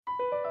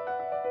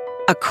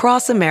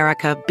Across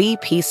America,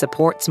 BP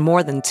supports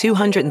more than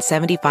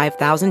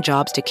 275,000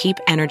 jobs to keep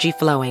energy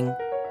flowing.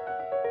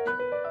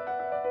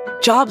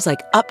 Jobs like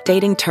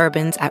updating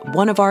turbines at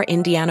one of our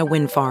Indiana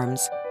wind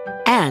farms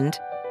and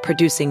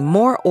producing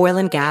more oil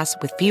and gas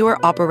with fewer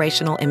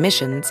operational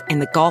emissions in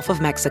the Gulf of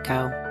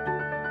Mexico.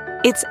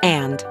 It's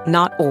and,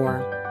 not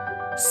or.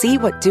 See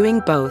what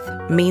doing both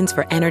means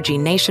for energy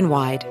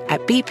nationwide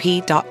at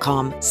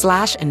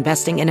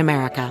bp.com/investing in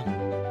America.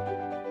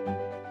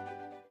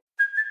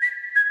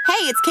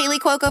 Hey, it's Kaylee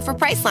Cuoco for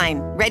Priceline.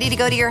 Ready to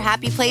go to your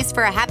happy place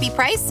for a happy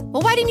price?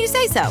 Well, why didn't you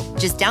say so?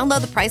 Just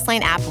download the Priceline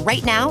app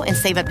right now and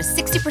save up to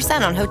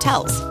 60% on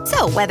hotels.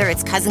 So whether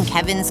it's Cousin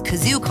Kevin's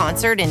Kazoo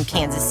Concert in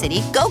Kansas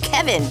City, go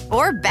Kevin,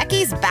 or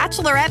Becky's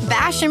Bachelorette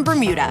Bash in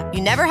Bermuda,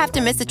 you never have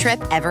to miss a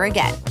trip ever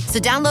again. So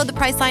download the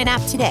Priceline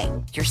app today.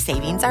 Your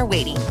savings are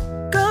waiting.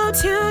 Go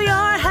to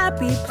your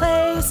happy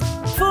place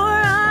for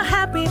a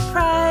happy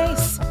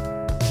price.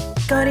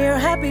 Go to your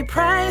happy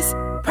price,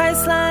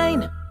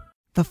 Priceline.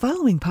 The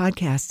following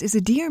podcast is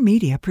a Dear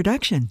Media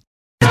production.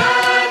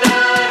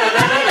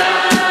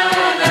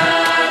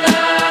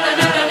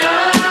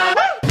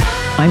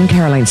 I'm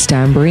Caroline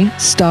Stanbury,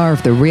 star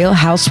of The Real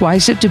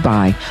Housewives of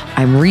Dubai.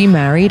 I'm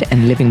remarried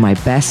and living my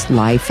best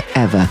life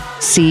ever.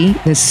 See,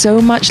 there's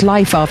so much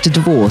life after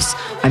divorce.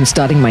 I'm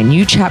starting my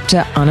new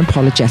chapter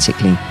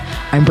unapologetically.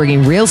 I'm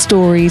bringing real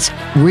stories,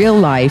 real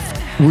life,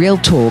 real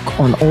talk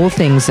on all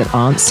things that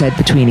aren't said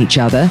between each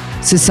other,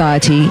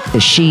 society, the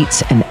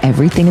sheets, and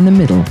everything in the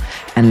middle.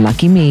 And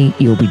lucky me,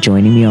 you'll be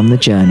joining me on the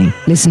journey.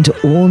 Listen to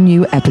all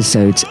new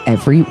episodes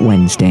every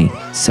Wednesday,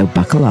 so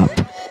buckle up.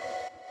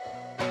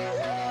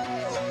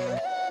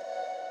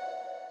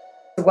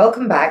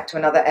 Welcome back to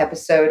another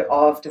episode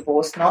of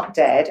Divorced Not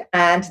Dead.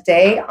 And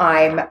today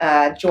I'm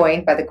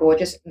joined by the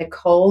gorgeous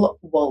Nicole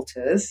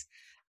Walters,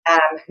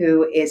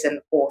 who is an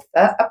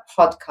author, a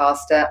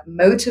podcaster,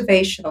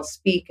 motivational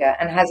speaker,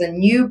 and has a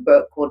new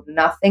book called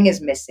Nothing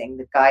is Missing,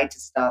 The Guide to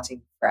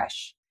Starting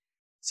Fresh.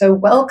 So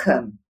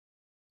welcome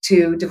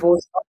to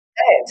Divorced Not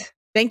Dead.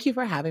 Thank you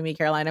for having me,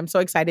 Caroline. I'm so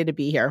excited to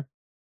be here.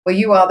 Well,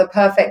 you are the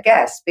perfect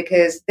guest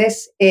because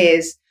this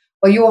is,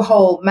 well, your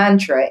whole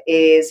mantra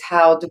is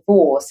how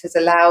divorce has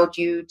allowed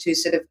you to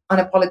sort of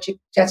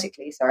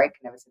unapologetically, sorry, I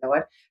can never say the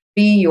word,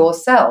 be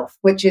yourself,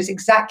 which is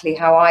exactly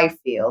how I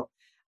feel.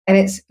 And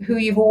it's who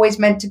you've always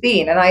meant to be.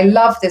 And I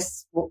love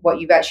this,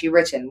 what you've actually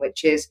written,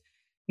 which is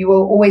you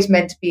were always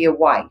meant to be a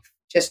wife,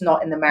 just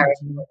not in the marriage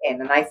you're in.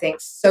 And I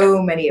think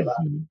so many of us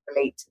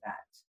relate to that.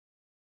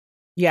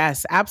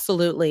 Yes,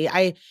 absolutely.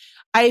 I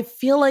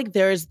feel like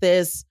there's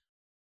this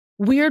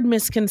weird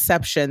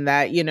misconception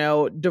that,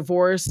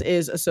 divorce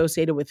is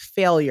associated with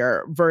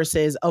failure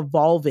versus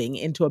evolving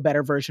into a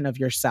better version of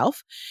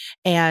yourself.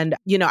 And,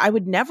 I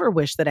would never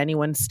wish that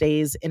anyone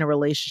stays in a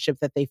relationship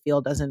that they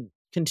feel doesn't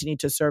continue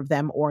to serve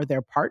them or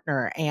their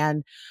partner.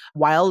 And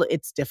while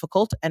it's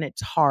difficult and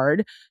it's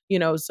hard,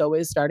 so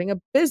is starting a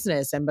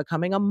business and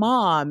becoming a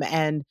mom.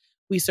 And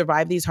we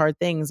survive these hard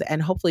things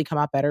and hopefully come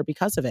out better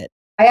because of it.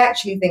 I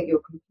actually think you're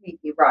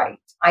completely right.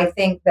 I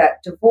think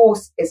that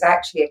divorce is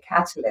actually a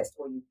catalyst,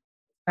 or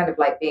kind of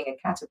like being a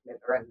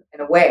caterpillar in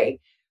a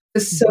way, for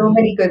so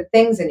many good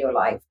things in your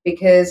life,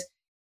 because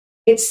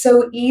it's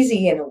so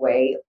easy in a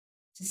way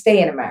to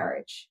stay in a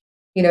marriage,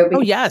 Oh,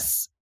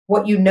 yes.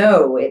 What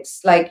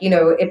it's like,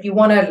 if you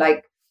want to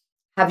like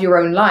have your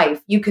own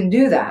life, you can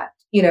do that.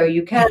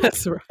 You can,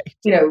 That's right.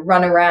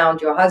 Run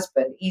around your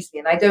husband easily.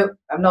 And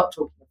I'm not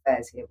talking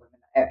affairs here, women.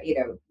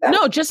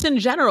 No, just in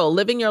general,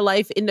 living your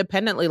life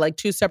independently, like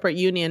two separate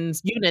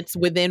units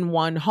within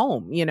one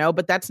home,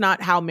 but that's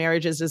not how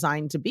marriage is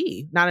designed to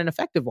be, not an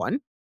effective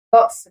one.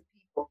 Lots of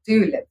people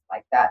do live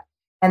like that.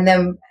 And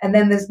then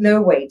there's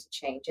no way to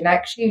change and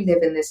actually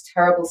live in this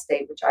terrible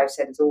state, which I've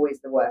said is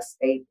always the worst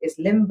state, is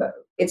limbo.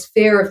 It's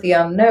fear of the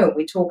unknown.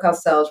 We talk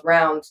ourselves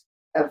round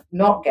of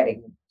not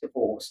getting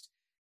divorced,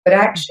 but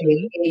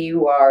actually here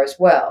you are as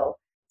well,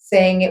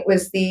 saying it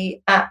was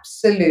the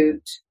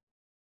absolute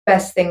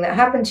best thing that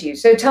happened to you.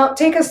 So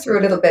take us through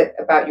a little bit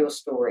about your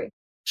story.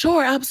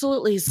 Sure,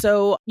 absolutely.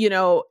 So,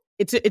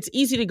 it's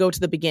easy to go to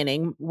the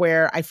beginning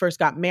where I first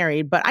got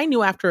married, but I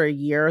knew after a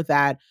year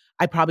that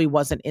I probably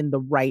wasn't in the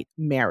right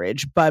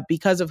marriage. But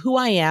because of who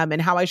I am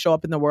and how I show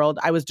up in the world,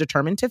 I was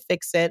determined to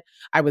fix it.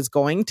 I was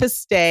going to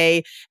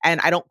stay, and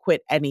I don't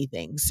quit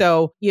anything.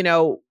 So, we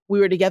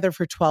were together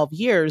for 12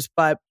 years.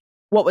 But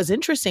what was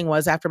interesting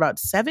was after about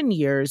 7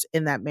 years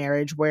in that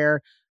marriage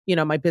where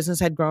my business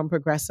had grown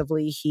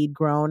progressively, he'd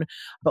grown,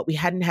 but we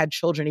hadn't had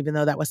children, even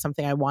though that was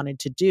something I wanted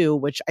to do,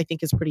 which I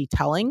think is pretty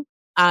telling.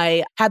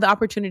 I had the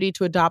opportunity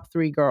to adopt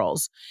 3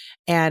 girls,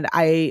 and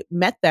I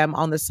met them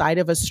on the side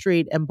of a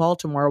street in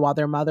Baltimore while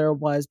their mother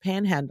was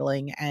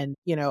panhandling and,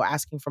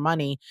 asking for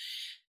money.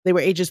 They were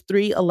ages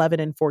 3, 11,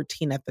 and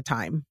 14 at the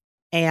time.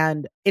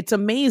 And it's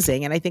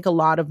amazing. And I think a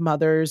lot of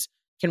mothers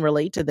can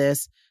relate to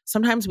this.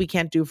 Sometimes we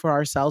can't do for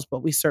ourselves,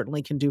 but we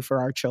certainly can do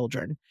for our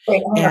children.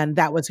 And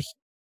that was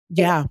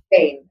yeah.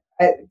 Explain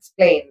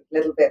a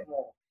little bit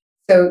more.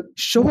 So,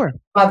 sure.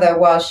 Mother,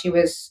 while she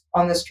was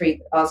on the street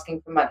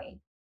asking for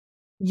money.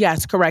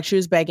 Yes, correct. She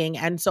was begging.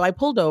 And so I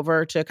pulled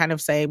over to kind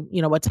of say,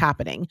 what's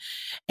happening.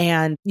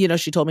 And,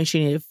 she told me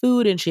she needed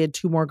food and she had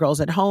two more girls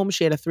at home.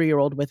 She had a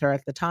 3-year-old with her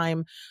at the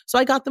time. So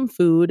I got them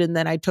food and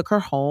then I took her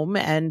home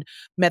and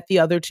met the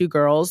other two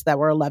girls that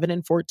were 11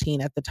 and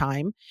 14 at the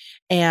time.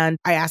 And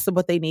I asked them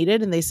what they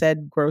needed and they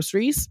said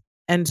groceries.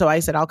 And so I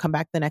said, I'll come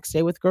back the next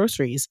day with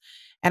groceries.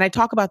 And I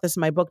talk about this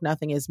in my book,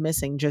 Nothing is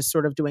Missing, just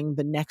sort of doing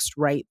the next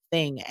right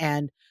thing.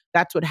 And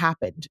that's what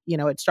happened.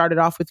 It started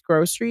off with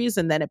groceries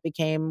and then it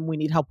became, we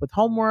need help with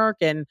homework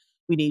and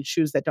we need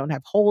shoes that don't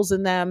have holes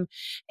in them.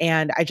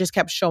 And I just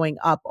kept showing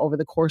up over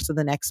the course of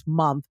the next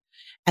month.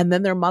 And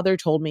then their mother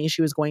told me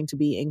she was going to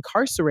be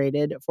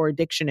incarcerated for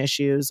addiction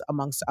issues,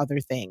 amongst other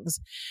things.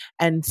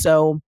 And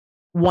so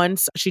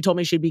once she told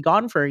me she'd be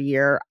gone for a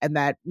year and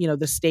that,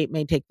 the state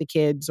may take the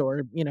kids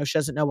or, she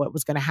doesn't know what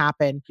was going to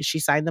happen. She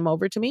signed them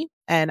over to me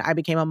and I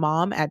became a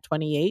mom at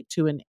 28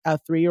 to a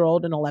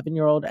 3-year-old, an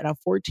 11-year-old and a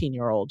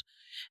 14-year-old.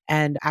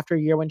 And after a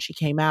year when she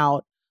came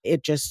out,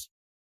 it just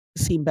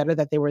seemed better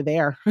that they were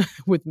there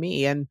with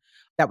me. And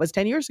that was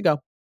 10 years ago.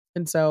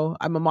 And so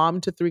I'm a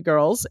mom to 3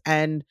 girls.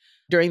 And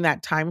during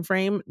that time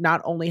frame,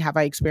 not only have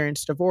I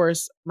experienced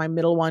divorce, my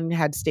middle one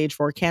had stage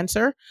 4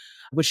 cancer,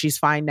 which she's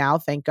fine now,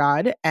 thank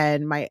God.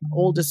 And my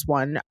oldest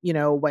one,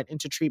 went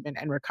into treatment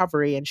and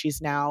recovery, and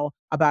she's now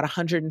about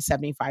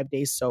 175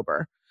 days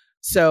sober.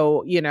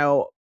 So,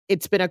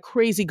 it's been a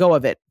crazy go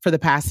of it for the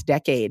past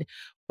decade.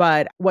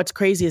 But what's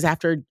crazy is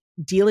after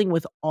dealing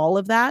with all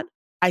of that,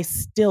 I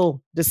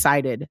still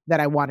decided that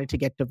I wanted to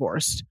get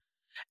divorced.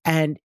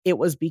 And it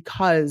was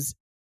because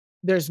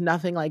there's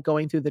nothing like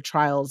going through the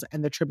trials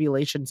and the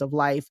tribulations of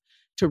life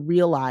to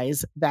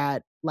realize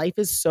that life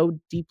is so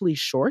deeply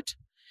short.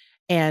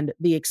 And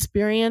the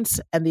experience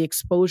and the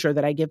exposure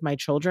that I give my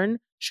children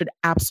should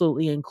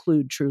absolutely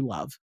include true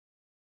love.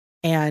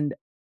 And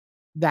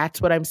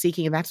that's what I'm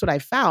seeking. And that's what I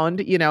found.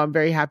 I'm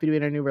very happy to be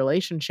in a new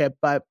relationship,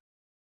 but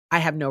I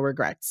have no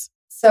regrets.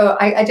 So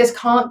I just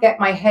can't get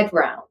my head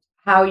round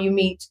how you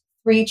meet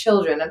 3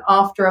 children and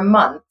after a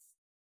month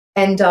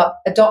end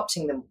up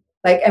adopting them.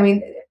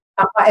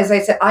 As I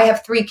said, I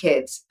have 3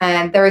 kids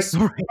and they're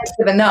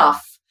expensive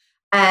enough.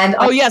 And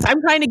yes, I'm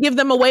trying to give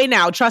them away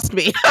now. Trust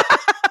me.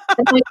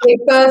 I gave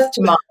birth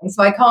to mine,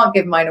 so I can't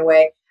give mine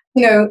away.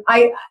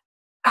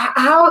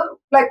 How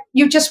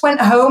you just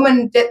went home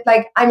and did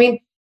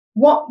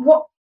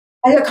what?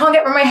 I can't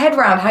get my head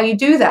around how you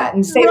do that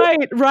and say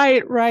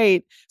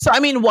right. So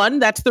one,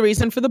 that's the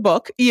reason for the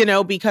book,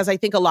 because I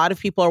think a lot of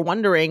people are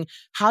wondering,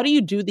 how do you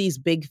do these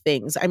big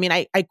things?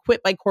 I quit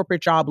my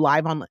corporate job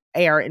live on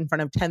air in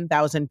front of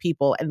 10,000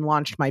 people and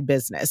launched my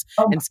business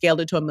and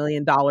scaled it to $1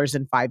 million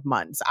in 5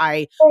 months.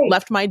 I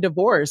left my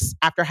divorce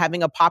after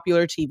having a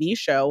popular TV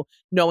show,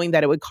 knowing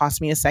that it would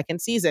cost me a second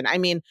season.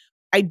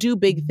 I do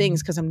big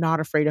things because I'm not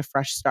afraid of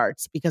fresh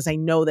starts, because I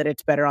know that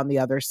it's better on the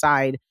other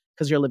side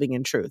because you're living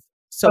in truth.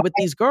 So with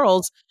these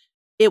girls,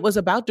 it was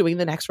about doing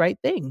the next right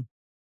thing.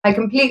 I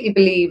completely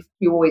believe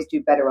you always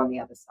do better on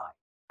the other side.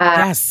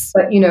 Yes.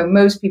 But,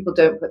 most people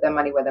don't put their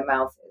money where their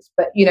mouth is.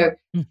 But,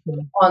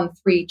 on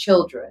 3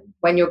 children,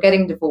 when you're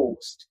getting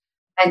divorced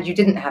and you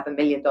didn't have $1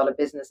 million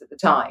business at the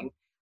time.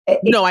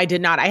 No, I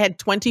did not. I had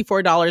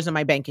 $24 in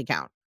my bank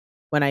account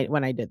when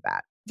I did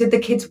that. Did the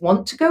kids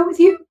want to go with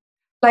you?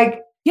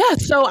 Yeah.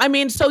 So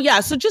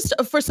just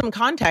for some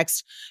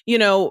context,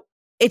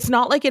 it's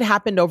not like it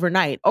happened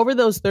overnight. Over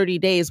those 30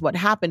 days, what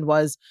happened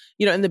was,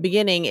 in the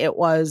beginning, it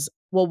was,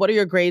 well, what are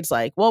your grades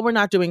like? Well, we're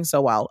not doing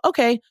so well.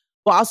 Okay.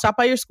 Well, I'll stop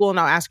by your school and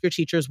I'll ask your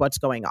teachers what's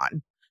going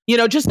on.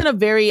 Just in a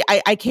very,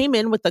 I came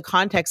in with the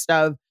context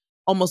of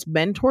almost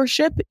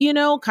mentorship,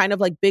 kind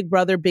of like big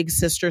brother, big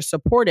sister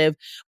supportive.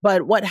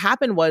 But what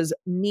happened was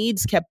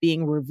needs kept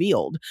being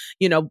revealed,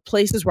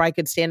 places where I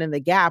could stand in the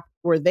gap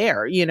were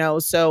there,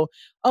 so,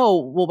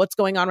 oh, well, what's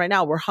going on right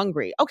now? We're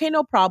hungry. Okay,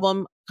 no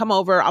problem. Come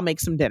over. I'll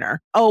make some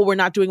dinner. Oh, we're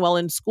not doing well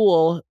in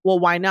school. Well,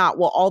 why not?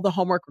 Well, all the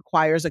homework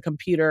requires a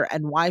computer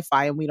and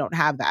Wi-Fi and we don't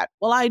have that.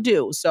 Well, I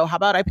do. So how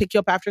about I pick you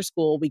up after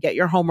school? We get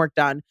your homework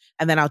done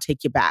and then I'll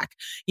take you back,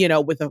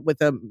 with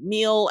a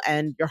meal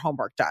and your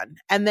homework done.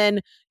 And then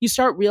you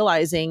start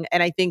realizing,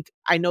 and I think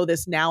I know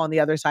this now on the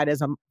other side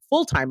as a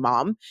full-time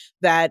mom,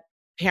 that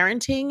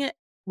parenting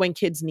when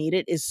kids need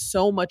it is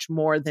so much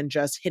more than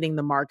just hitting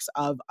the marks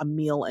of a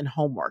meal and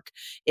homework.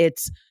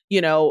 It's,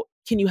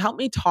 can you help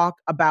me talk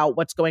about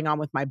what's going on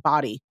with my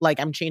body? Like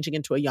I'm changing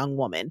into a young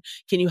woman.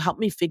 Can you help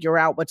me figure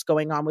out what's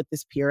going on with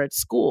this peer at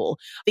school?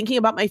 Thinking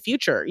about my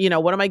future,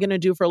 what am I going to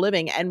do for a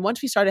living? And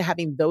once we started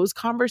having those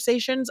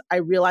conversations, I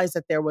realized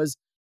that there was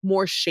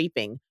more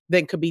shaping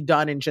than could be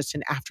done in just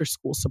an after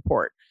school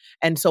support.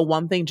 And so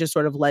one thing just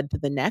sort of led to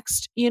the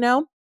next,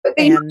 and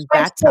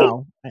that's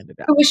how I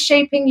ended up. Who was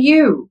shaping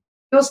you?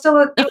 You're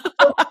still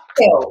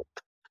still.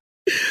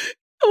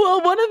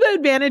 Well, one of the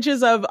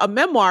advantages of a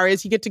memoir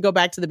is you get to go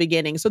back to the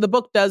beginning. So the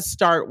book does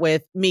start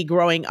with me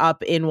growing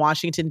up in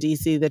Washington,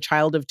 D.C., the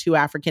child of 2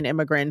 African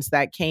immigrants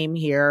that came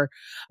here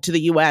to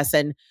the U.S.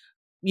 And,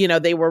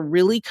 they were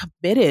really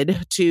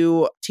committed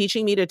to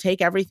teaching me to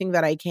take everything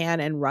that I can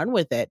and run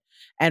with it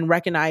and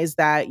recognize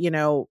that,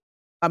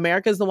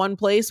 America is the one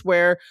place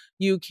where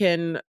you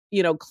can,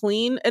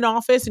 clean an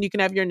office and you can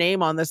have your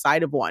name on the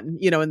side of one,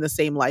 in the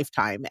same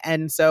lifetime.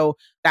 And so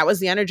that was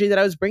the energy that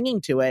I was bringing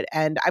to it.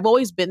 And I've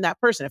always been that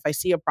person. If I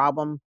see a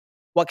problem,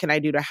 what can I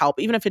do to help?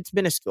 Even if it's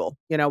minuscule,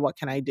 what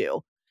can I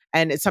do?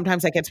 And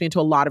sometimes that gets me into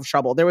a lot of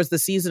trouble. There was the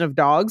season of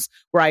dogs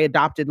where I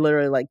adopted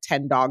literally like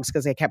 10 dogs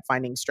because I kept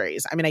finding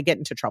strays. I mean, I get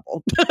into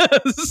trouble.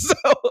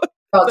 So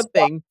that's a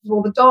thing.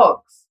 All the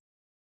dogs.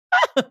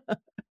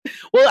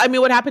 Well, I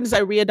mean, what happened is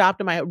I readopted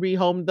them, I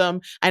rehomed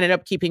them. I ended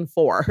up keeping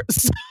 4.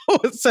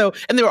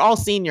 And they were all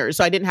seniors,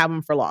 so I didn't have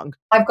them for long.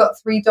 I've got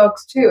 3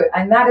 dogs too,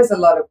 and that is a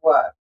lot of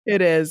work.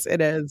 It is.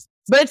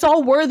 But it's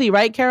all worthy,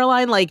 right,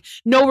 Caroline? Like,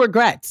 no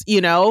regrets,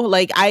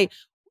 like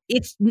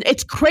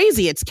it's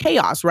crazy. It's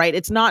chaos, right?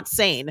 It's not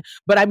sane,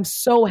 but I'm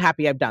so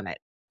happy I've done it.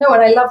 No,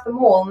 and I love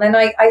them all. And then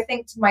I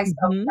think to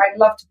myself, I'd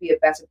love to be a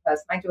better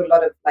person. I do a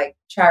lot of like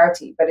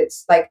charity, but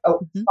it's like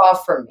far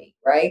from me,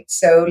 right?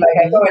 So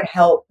like I go and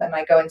help and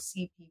I go and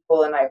see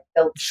people and I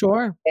build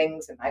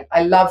things and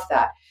I love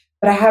that.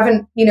 But I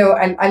haven't,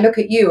 I look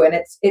at you and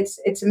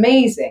it's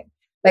amazing,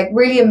 like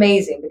really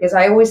amazing, because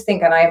I always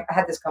think, and I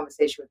had this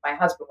conversation with my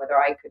husband, whether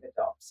I could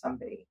adopt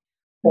somebody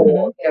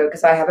or,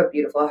 because I have a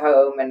beautiful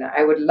home and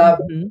I would love,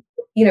 and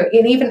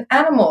even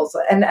animals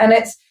and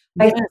it's,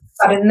 yes.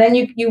 And then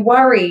you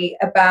worry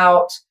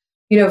about,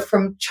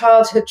 from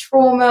childhood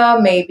trauma,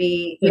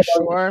 maybe these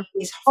horror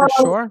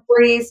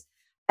stories.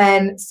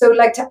 And so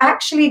like to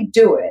actually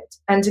do it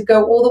and to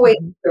go all the way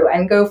through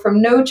and go from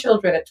no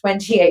children at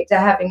 28 to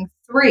having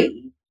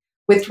 3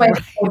 with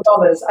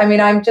 $24. I mean,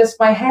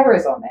 my hair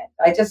is on it.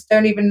 I just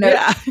don't even know.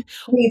 Yeah.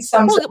 Need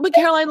some. Well, but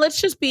Caroline,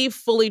 let's just be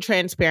fully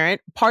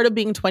transparent. Part of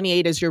being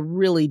 28 is you're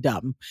really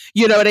dumb.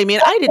 You know what I mean?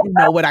 I didn't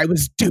know what I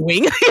was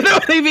doing. You know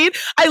what I mean?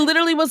 I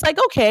literally was like,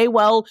 okay,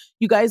 well,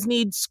 you guys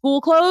need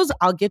school clothes.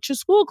 I'll get you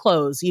school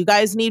clothes. You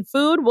guys need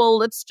food. Well,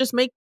 let's just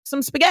make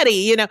some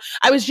spaghetti.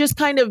 I was just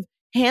kind of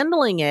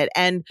handling it.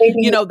 And,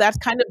 maybe, that's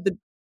kind of the.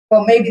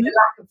 Well, maybe the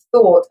lack of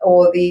thought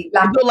or the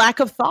lack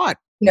of thought.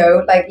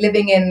 Like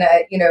living in,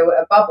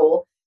 a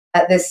bubble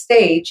at this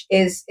stage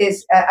is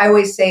I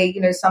always say,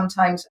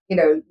 sometimes,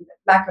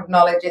 lack of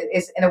knowledge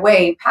is in a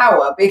way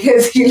power,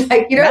 because you don't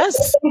think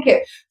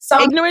it.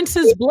 Ignorance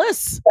is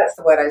bliss. That's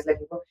the word I was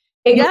looking for.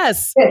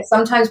 Ignorance is.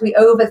 Sometimes we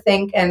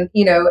overthink and,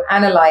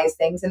 analyze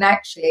things, and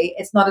actually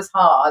it's not as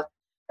hard.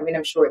 I mean,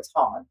 I'm sure it's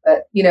hard,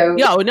 but,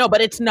 No,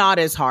 but it's not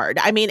as hard.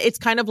 I mean, it's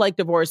kind of like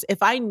divorce.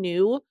 If I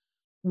knew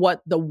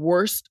what the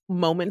worst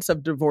moments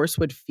of divorce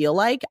would feel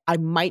like, I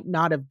might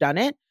not have done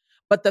it.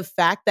 But the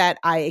fact that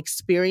I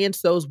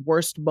experienced those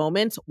worst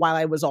moments while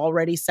I was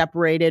already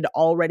separated,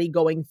 already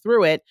going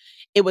through it,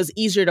 it was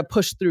easier to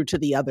push through to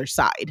the other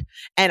side.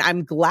 And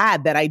I'm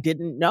glad that I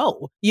didn't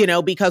know,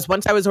 because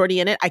once I was already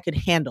in it, I could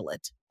handle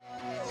it.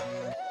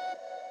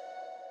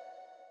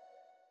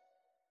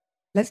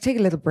 Let's take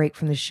a little break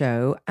from the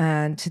show.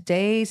 And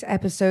today's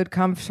episode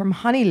comes from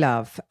Honey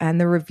Love, and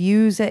the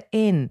reviews are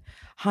in.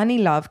 Honey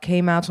Love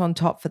came out on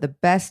top for the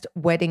best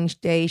wedding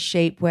day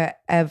shapewear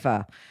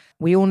ever.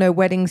 We all know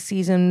wedding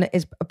season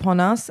is upon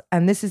us,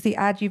 and this is the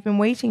ad you've been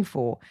waiting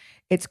for.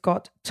 It's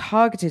got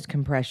targeted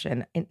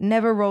compression. It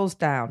never rolls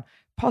down.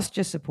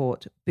 Posture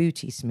support,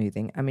 booty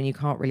smoothing. I mean, you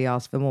can't really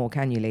ask for more,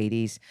 can you,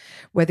 ladies?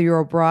 Whether you're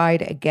a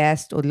bride, a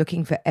guest, or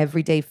looking for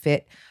everyday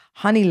fit,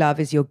 Honey Love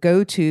is your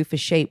go-to for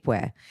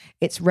shapewear.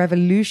 It's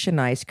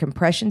revolutionized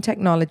compression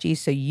technology,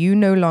 so you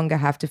no longer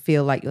have to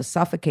feel like you're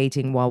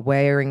suffocating while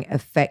wearing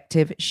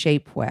effective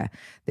shapewear.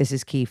 This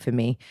is key for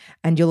me,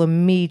 and you'll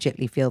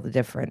immediately feel the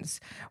difference.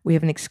 We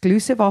have an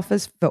exclusive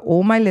offers for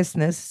all my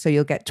listeners, so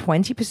you'll get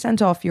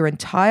 20% off your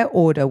entire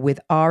order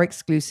with our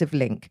exclusive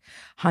link,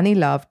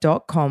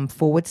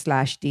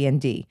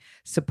 honeylove.com/DND.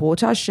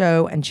 Support our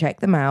show and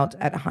check them out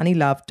at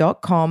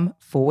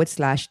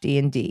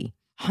honeylove.com/DND.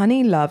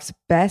 Honey Love's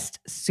best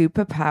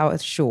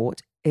superpower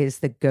short is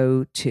the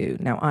go-to.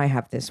 Now, I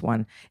have this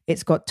one.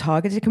 It's got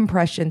targeted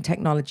compression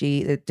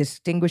technology that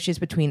distinguishes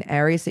between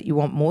areas that you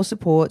want more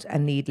support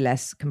and need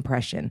less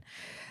compression.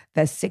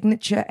 Their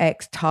Signature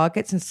X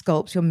targets and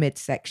sculpts your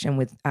midsection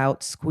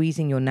without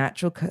squeezing your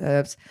natural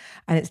curves,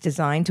 and it's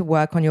designed to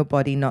work on your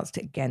body, not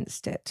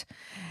against it.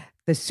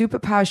 The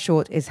Superpower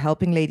Short is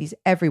helping ladies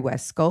everywhere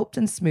sculpt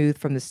and smooth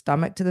from the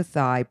stomach to the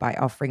thigh by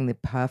offering the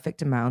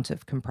perfect amount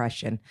of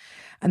compression.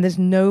 And there's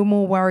no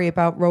more worry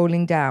about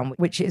rolling down,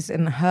 which is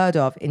unheard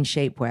of in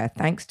shapewear,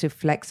 thanks to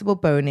flexible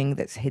boning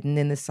that's hidden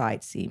in the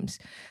side seams.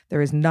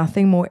 There is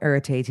nothing more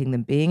irritating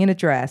than being in a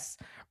dress,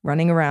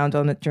 running around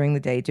on it during the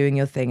day, doing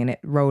your thing, and it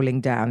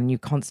rolling down, and you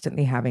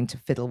constantly having to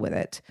fiddle with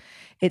it.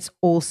 It's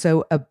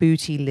also a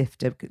booty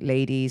lifter,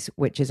 ladies,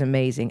 which is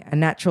amazing. A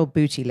natural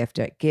booty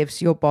lifter. It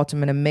gives your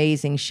bottom an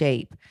amazing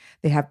shape.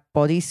 They have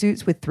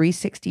bodysuits with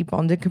 360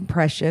 bonded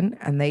compression,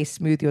 and they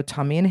smooth your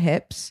tummy and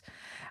hips.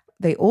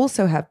 They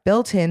also have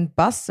built-in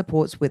bust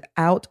supports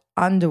without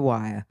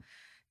underwire.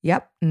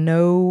 Yep,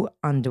 no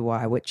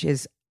underwire, which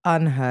is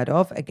unheard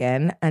of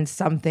again, and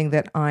something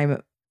that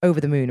I'm over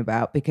the moon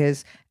about,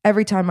 because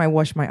every time I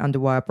wash my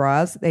underwire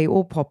bras, they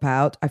all pop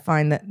out. I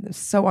find that it's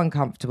so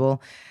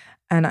uncomfortable.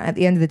 And at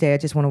the end of the day, I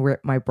just want to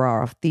rip my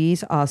bra off.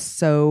 These are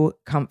so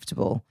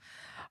comfortable.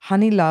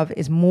 Honey Love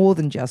is more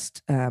than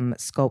just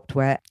sculpt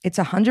wear. It's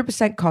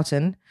 100%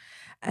 cotton.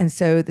 And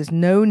so there's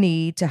no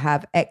need to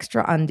have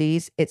extra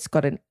undies. It's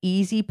got an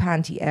easy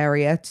panty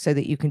area so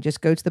that you can just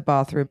go to the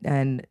bathroom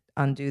and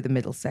undo the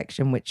middle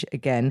section, which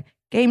again,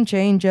 game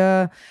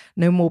changer.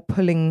 No more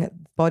pulling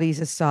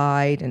bodies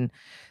aside and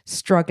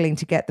struggling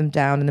to get them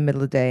down in the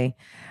middle of the day.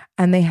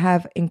 And they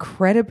have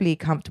incredibly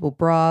comfortable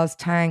bras,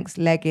 tanks,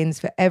 leggings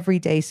for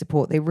everyday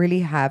support. They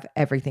really have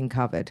everything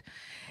covered.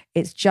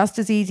 It's just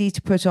as easy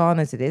to put on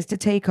as it is to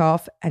take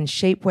off, and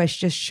shapewear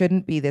just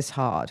shouldn't be this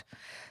hard.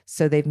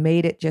 So they've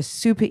made it just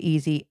super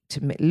easy to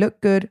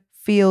look good,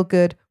 feel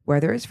good,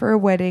 whether it's for a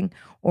wedding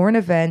or an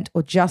event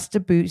or just to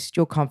boost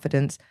your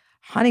confidence.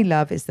 Honey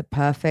Love is the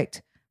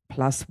perfect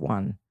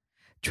 +1.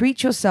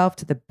 Treat yourself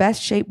to the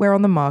best shapewear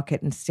on the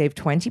market and save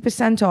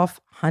 20% off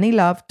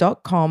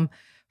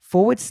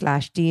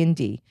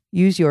honeylove.com/D&D.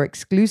 Use your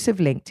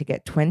exclusive link to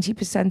get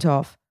 20%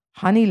 off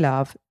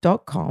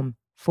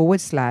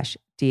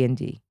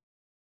honeylove.com/D&D.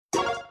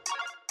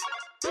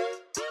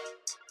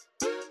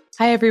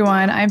 Hi,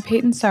 everyone. I'm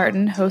Peyton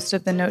Sarton, host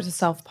of the Note to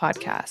Self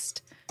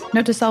podcast.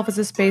 Note to Self is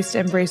a space to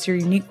embrace your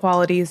unique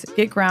qualities,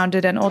 get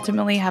grounded, and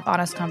ultimately have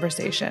honest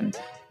conversation.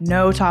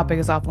 No topic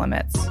is off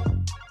limits.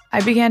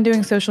 I began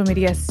doing social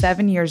media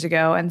 7 years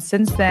ago, and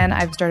since then,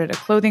 I've started a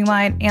clothing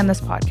line and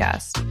this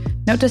podcast.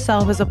 Note to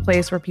Self is a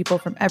place where people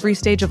from every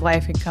stage of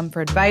life can come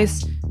for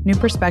advice, new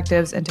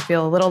perspectives, and to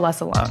feel a little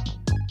less alone.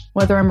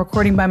 Whether I'm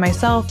recording by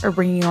myself or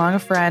bringing along a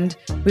friend,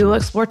 we will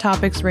explore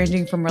topics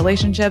ranging from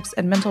relationships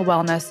and mental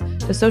wellness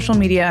to social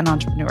media and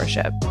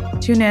entrepreneurship.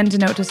 Tune in to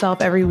Note to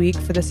Self every week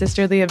for the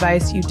sisterly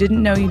advice you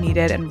didn't know you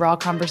needed and raw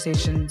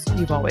conversations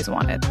you've always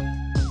wanted.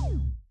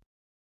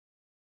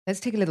 Let's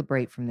take a little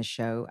break from the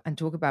show and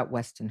talk about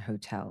Westin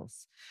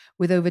Hotels.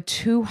 With over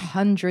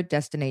 200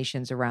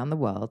 destinations around the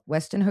world,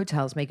 Westin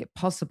Hotels make it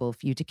possible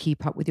for you to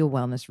keep up with your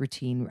wellness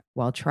routine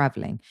while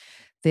traveling.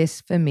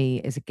 This, for me,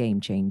 is a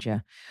game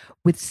changer.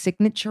 With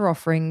signature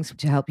offerings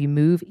to help you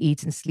move,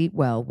 eat, and sleep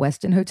well,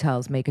 Westin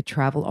Hotels make a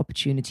travel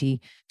opportunity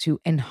to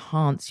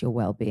enhance your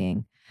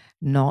well-being,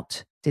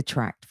 not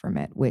detract from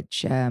it,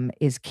 which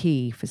is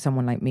key for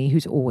someone like me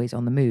who's always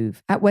on the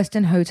move. At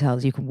Westin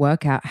Hotels, you can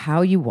work out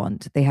how you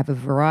want. They have a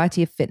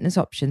variety of fitness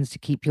options to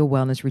keep your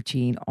wellness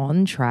routine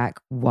on track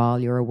while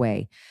you're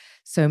away.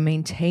 So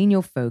maintain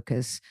your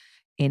focus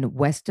in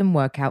Westin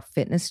Workout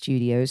Fitness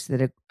Studios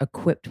that are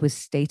equipped with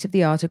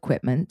state-of-the-art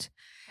equipment.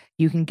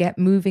 You can get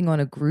moving on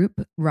a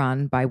group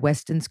run by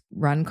Westin's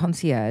Run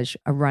Concierge,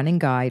 a running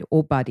guide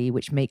or buddy,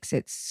 which makes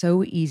it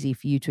so easy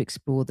for you to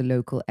explore the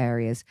local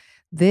areas.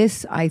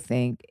 This, I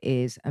think,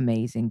 is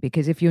amazing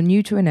because if you're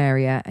new to an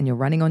area and you're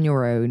running on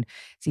your own,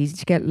 it's easy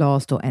to get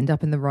lost or end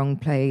up in the wrong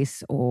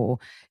place or,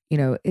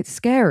 it's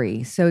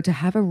scary. So to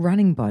have a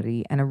running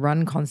buddy and a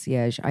run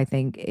concierge, I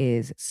think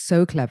is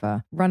so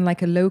clever. Run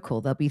like a local.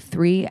 There'll be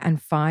 3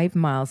 and 5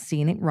 mile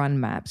scenic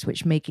run maps,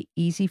 which make it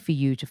easy for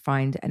you to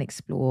find and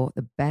explore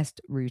the best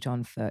route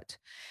on foot.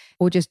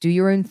 Or just do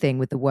your own thing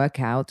with the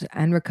workout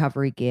and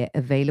recovery gear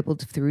available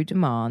through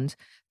demand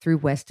through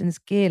Westin's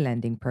gear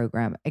lending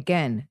program.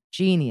 Again,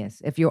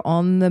 genius. If you're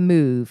on the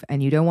move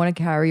and you don't want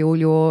to carry all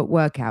your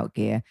workout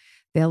gear,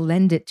 they'll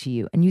lend it to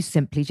you and you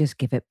simply just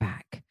give it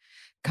back.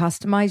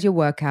 Customize your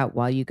workout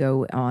while you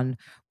go on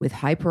with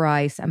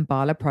Hyperice and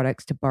Bala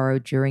products to borrow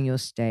during your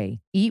stay.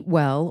 Eat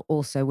well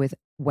also with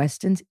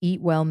Westin's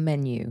Eat Well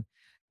menu,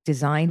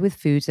 designed with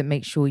foods that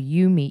make sure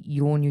you meet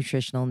your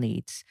nutritional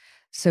needs.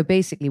 So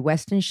basically,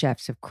 Westin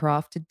chefs have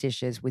crafted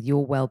dishes with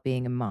your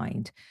well-being in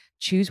mind.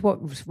 Choose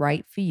what's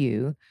right for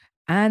you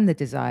and the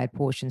desired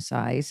portion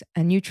size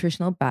and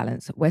nutritional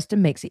balance. Westin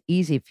makes it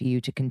easy for you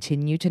to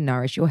continue to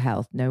nourish your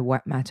health no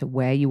matter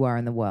where you are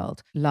in the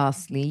world.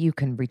 Lastly, you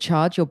can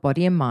recharge your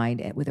body and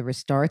mind with a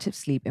restorative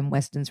sleep in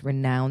Westin's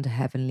renowned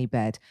heavenly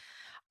bed.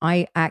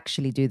 I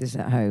actually do this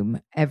at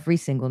home every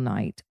single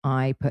night.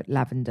 I put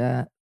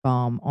lavender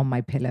balm on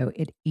my pillow.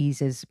 It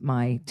eases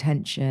my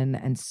tension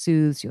and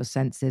soothes your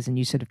senses, and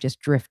you sort of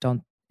just drift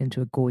on into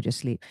a gorgeous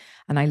sleep.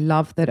 And I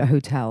love that a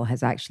hotel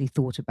has actually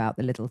thought about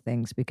the little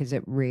things because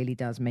it really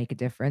does make a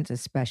difference,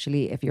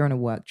 especially if you're on a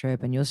work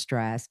trip and you're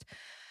stressed.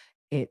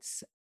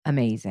 It's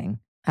amazing.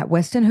 At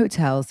Westin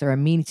Hotels, there are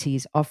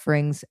amenities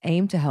offerings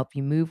aimed to help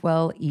you move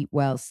well, eat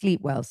well, sleep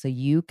well, so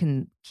you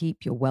can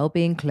keep your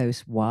well-being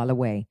close while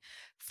away.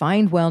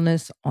 Find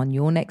wellness on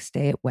your next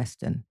stay at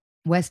Westin.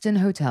 Westin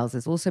Hotels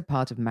is also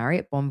part of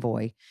Marriott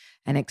Bonvoy,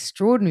 an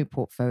extraordinary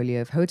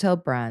portfolio of hotel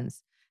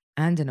brands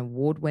and an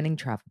award-winning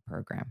travel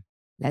program.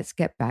 Let's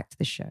get back to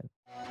the show.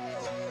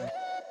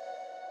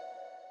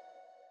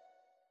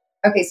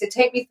 Okay, so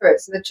take me through it.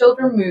 So the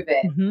children move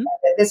in. Mm-hmm.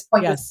 At this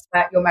point, Yes.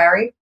 you're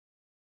married?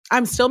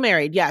 I'm still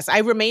married. Yes. I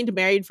remained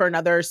married for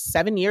another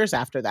 7 years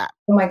after that.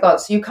 Oh my God.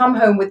 So you come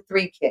home with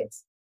 3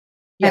 kids.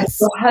 And Yes.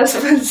 your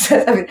husband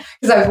said, I mean,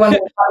 because I was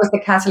wondering if that was the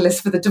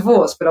catalyst for the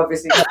divorce, but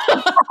obviously not.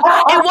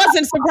 It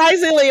wasn't.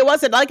 Surprisingly, it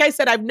wasn't. Like I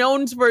said, I've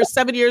known for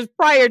 7 years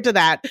prior to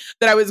that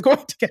I was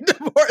going to get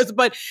divorced,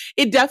 but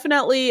it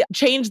definitely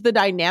changed the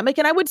dynamic.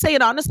 And I would say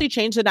it honestly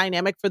changed the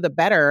dynamic for the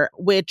better,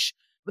 which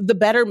the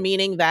better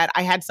meaning that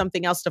I had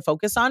something else to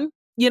focus on.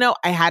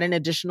 I had an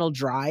additional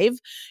drive.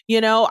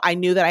 I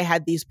knew that I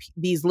had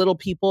these little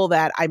people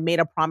that I made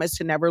a promise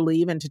to never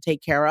leave and to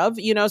take care of,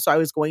 so I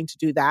was going to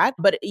do that.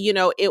 But,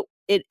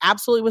 it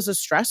absolutely was a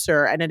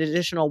stressor and an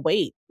additional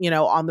weight,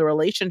 on the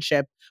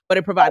relationship, but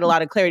it provided a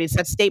lot of clarity. It's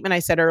that statement I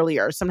said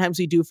earlier. Sometimes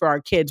we do for our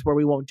kids where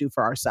we won't do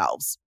for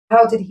ourselves.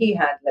 How did he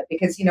handle it?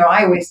 Because,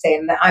 I always say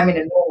that I'm in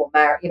a normal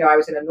marriage, I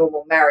was in a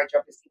normal marriage,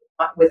 obviously,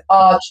 with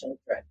our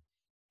children.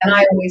 And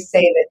I always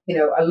say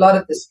that, a lot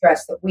of the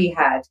stress that we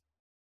had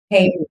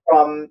came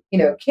from,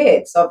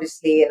 kids,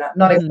 obviously, and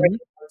not agreeing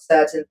on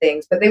certain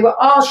things, but they were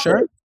our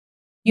kids.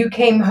 You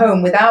came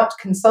home without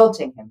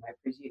consulting him, I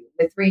presume,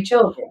 with 3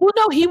 children. Well,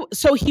 no,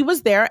 he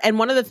was there. And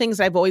one of the things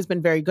I've always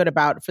been very good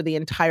about for the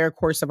entire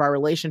course of our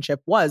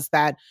relationship was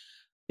that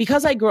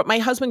because my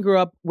husband grew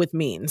up with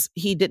means.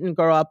 He didn't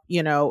grow up,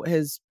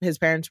 his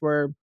parents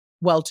were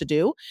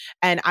well-to-do,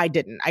 and I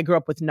didn't. I grew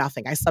up with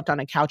nothing. I slept on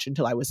a couch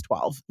until I was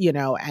 12,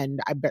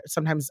 and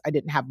sometimes I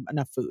didn't have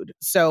enough food.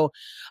 So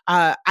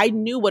I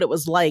knew what it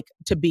was like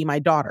to be my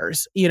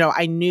daughters.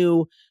 I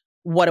knew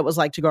what it was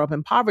like to grow up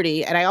in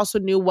poverty. And I also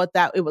knew what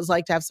it was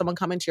like to have someone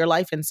come into your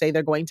life and say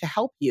they're going to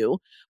help you,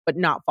 but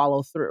not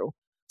follow through.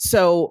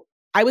 So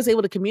I was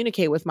able to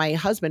communicate with my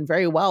husband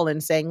very well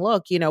and saying,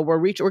 look, we're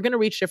going to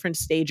reach different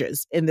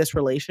stages in this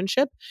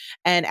relationship.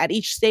 And at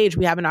each stage,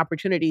 we have an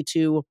opportunity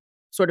to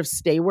sort of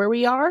stay where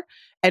we are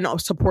and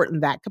support in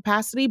that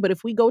capacity. But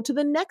if we go to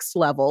the next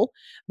level,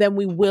 then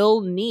we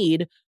will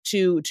need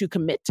to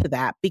commit to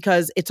that,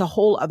 because it's a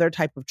whole other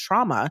type of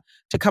trauma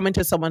to come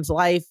into someone's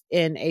life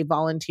in a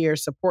volunteer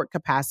support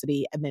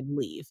capacity and then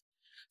leave.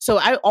 So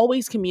I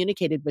always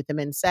communicated with him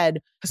and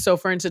said, so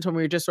for instance, when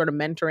we were just sort of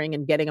mentoring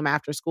and getting him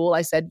after school,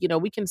 I said,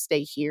 we can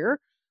stay here,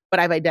 but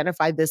I've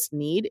identified this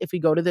need. If we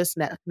go to this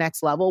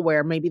next level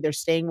where maybe they're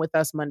staying with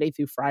us Monday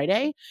through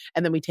Friday,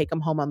 and then we take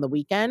them home on the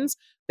weekends,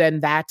 then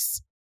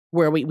that's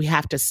where we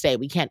have to stay.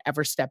 We can't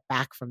ever step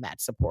back from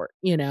that support,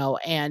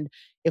 and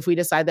if we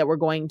decide that we're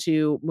going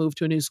to move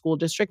to a new school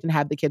district and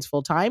have the kids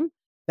full time,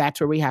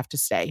 that's where we have to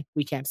stay.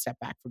 We can't step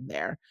back from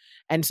there.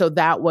 And so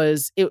that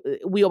was it.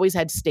 We always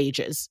had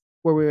stages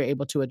where we were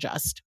able to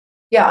adjust.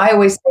 Yeah, I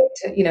always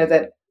think,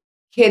 that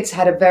kids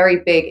had a very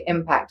big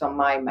impact on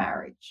my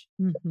marriage,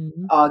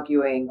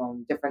 arguing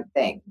on different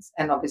things.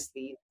 And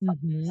obviously,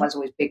 one's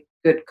always big,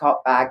 good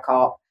cop, bad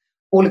cop.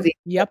 All of these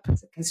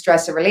can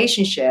stress a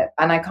relationship.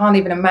 And I can't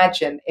even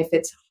imagine if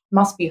it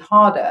must be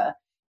harder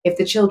if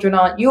the children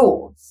aren't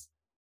yours.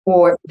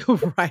 Or,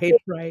 right.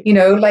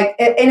 like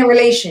in a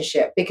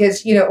relationship,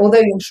 because,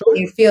 although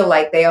you feel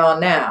like they are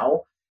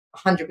now,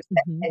 100%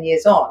 10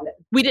 years on.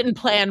 We didn't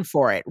plan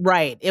for it.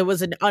 Right. It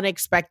was an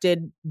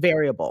unexpected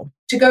variable.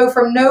 To go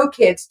from no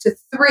kids to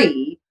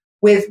 3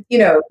 with,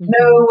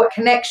 no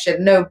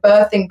connection, no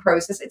birthing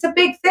process. It's a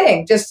big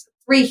thing. Just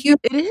 3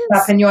 humans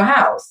up in your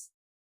house,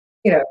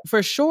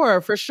 For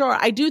sure.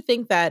 I do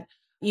think that,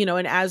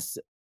 and as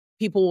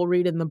people will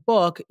read in the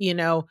book,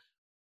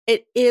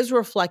 it is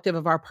reflective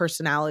of our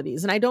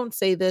personalities. And I don't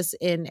say this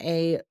in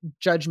a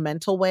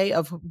judgmental way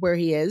of where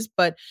he is,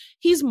 but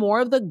he's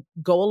more of the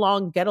go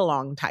along, get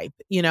along type,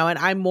 and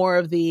I'm more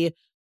of the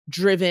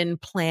driven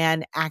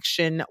plan,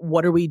 action.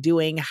 What are we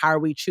doing? How are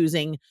we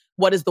choosing?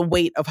 What is the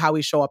weight of how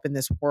we show up in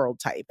this world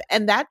type?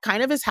 And that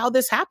kind of is how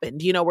this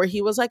happened, where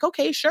he was like,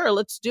 okay, sure,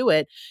 let's do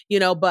it,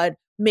 but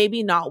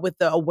maybe not with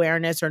the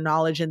awareness or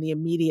knowledge and the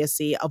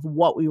immediacy of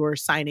what we were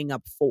signing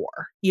up for,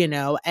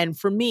 and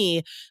for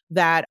me,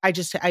 that I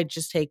just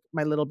take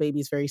my little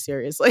babies very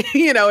seriously,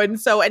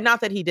 and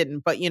not that he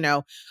didn't, but,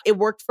 it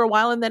worked for a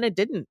while and then it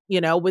didn't,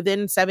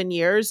 within 7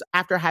 years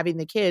after having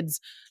the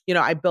kids,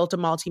 I built a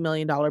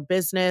multi-million-dollar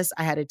business.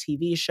 I had a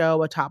TV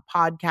show, a top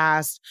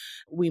podcast.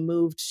 We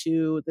moved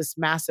to this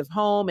massive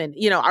home and,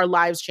 our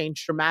lives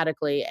changed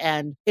dramatically.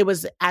 And it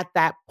was at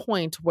that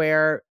point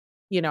where,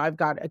 I've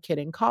got a kid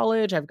in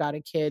college. I've got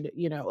a kid,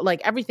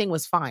 everything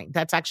was fine.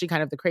 That's actually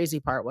kind of the crazy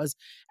part was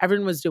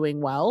everyone was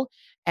doing well.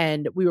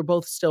 And we were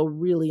both still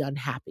really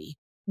unhappy,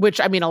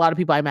 which, a lot of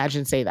people I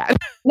imagine say that.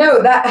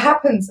 No, that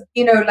happens,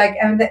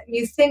 and that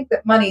you think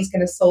that money is going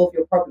to solve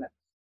your problem.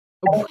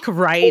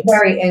 Right. It's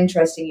very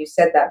interesting you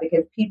said that,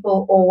 because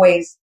people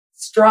always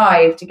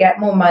strive to get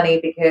more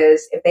money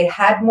because if they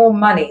had more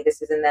money,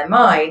 this is in their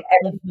mind,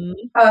 everything would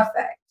be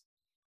perfect.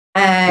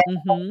 And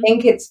I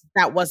think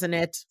that wasn't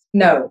it.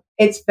 No,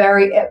 it's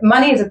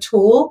money is a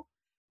tool,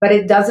 but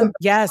it doesn't.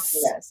 Yes.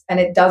 And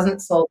it doesn't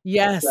solve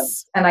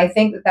problems. And I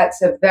think that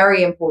that's a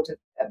very important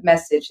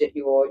message that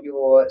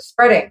you're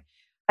spreading.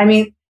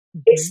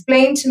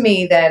 Explain to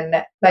me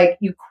then,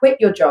 you quit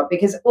your job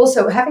because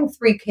also having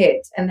 3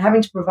 kids and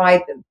having to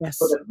provide them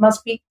for them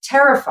must be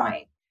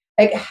terrifying.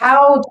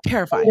 How do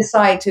you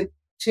decide to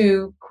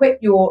to quit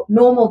your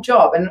normal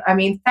job. And I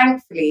mean,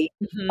 thankfully,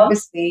 Mhm.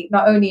 obviously,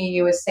 not only are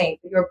you a saint,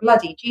 but you're a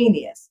bloody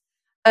genius.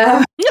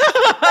 Uh,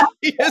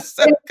 You're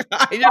so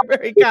kind. You're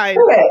very kind.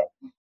 do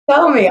it.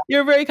 Tell me.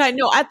 You're very kind.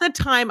 No, at the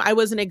time, I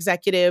was an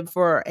executive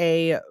for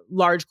a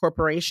large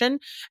corporation,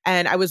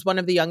 and I was one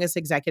of the youngest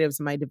executives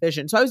in my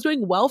division. So I was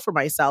doing well for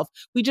myself.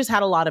 We just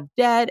had a lot of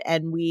debt,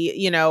 and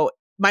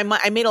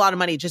I made a lot of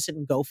money, it just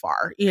didn't go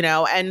far,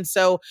 And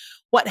so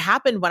what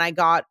happened when I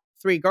got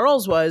three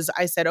girls was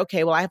I said,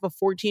 okay, well, I have a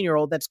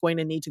 14-year-old that's going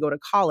to need to go to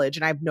college,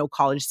 and I have no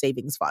college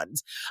savings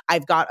funds.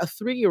 I've got a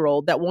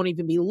 3-year-old that won't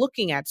even be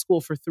looking at school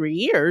for 3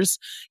 years,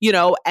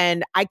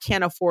 and I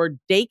can't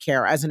afford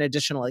daycare as an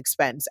additional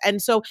expense.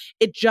 And so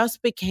it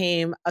just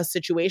became a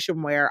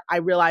situation where I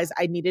realized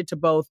I needed to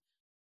both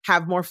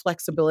have more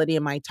flexibility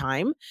in my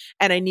time,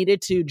 and I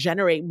needed to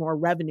generate more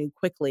revenue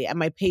quickly, and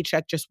my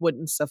paycheck just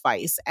wouldn't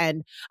suffice.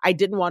 And I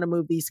didn't want to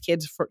move these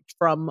kids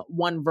from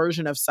one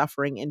version of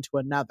suffering into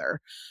another.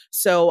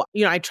 So,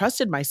 I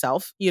trusted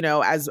myself,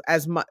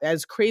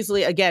 as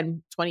crazily,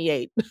 again,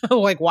 28,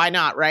 like, why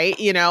not? Right.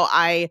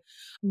 I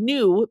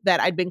knew that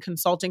I'd been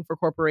consulting for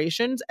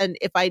corporations, and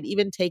if I'd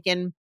even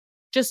taken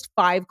just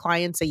 5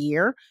 clients a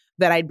year,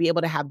 that I'd be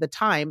able to have the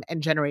time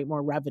and generate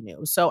more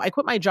revenue. So I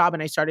quit my job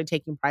and I started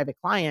taking private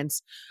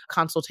clients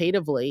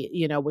consultatively,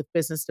 with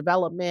business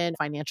development,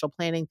 financial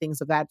planning, things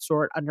of that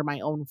sort under my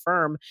own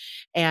firm.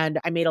 And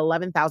I made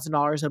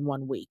 $11,000 in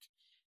 1 week.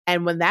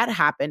 And when that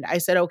happened, I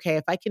said, okay,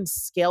 if I can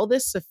scale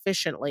this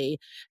sufficiently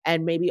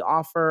and maybe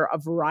offer a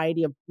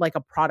variety of like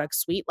a product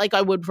suite, like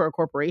I would for a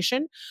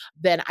corporation,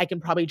 then I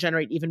can probably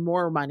generate even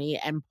more money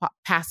and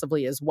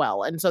passively as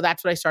well. And so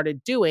that's what I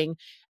started doing.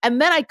 And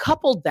then I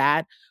coupled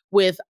that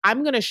with,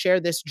 I'm going to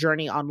share this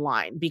journey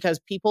online, because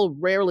people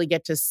rarely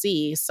get to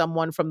see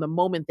someone from the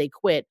moment they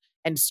quit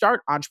and start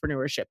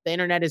entrepreneurship. The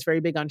internet is very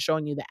big on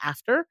showing you the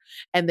after,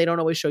 and they don't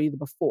always show you the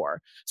before.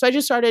 So I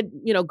just started,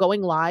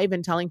 going live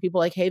and telling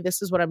people like, hey,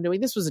 this is what I'm doing.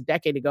 This was a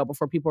decade ago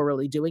before people were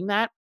really doing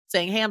that.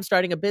 Saying, hey, I'm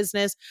starting a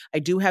business. I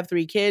do have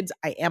 3 kids.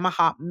 I am a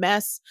hot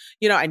mess.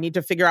 I need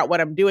to figure out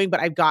what I'm doing, but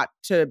I've got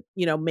to,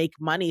 make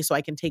money so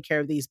I can take care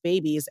of these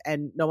babies,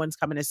 and no one's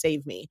coming to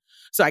save me.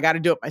 So I got to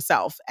do it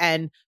myself.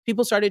 And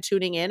people started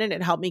tuning in, and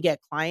it helped me get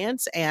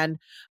clients. And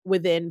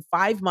within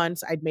 5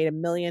 months, I'd made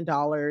 $1 million.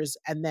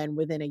 And then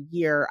within a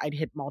year, I'd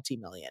hit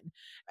multi-million,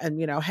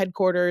 and,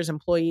 headquarters,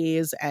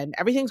 employees, and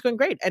everything's going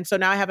great. And so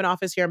now I have an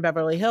office here in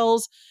Beverly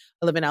Hills.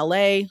 I live in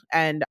LA,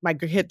 and my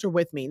kids are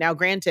with me. Now,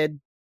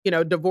 granted,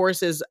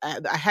 divorce is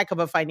a heck of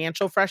a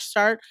financial fresh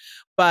start.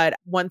 But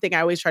one thing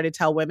I always try to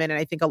tell women, and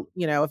I think,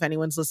 if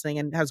anyone's listening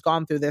and has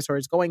gone through this or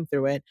is going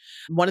through it,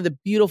 one of the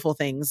beautiful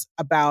things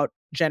about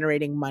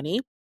generating money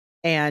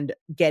and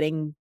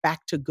getting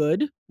back to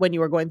good when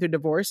you are going through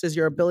divorce is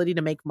your ability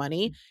to make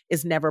money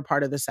is never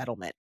part of the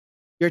settlement.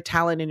 Your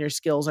talent and your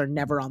skills are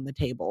never on the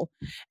table,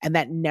 and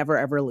that never,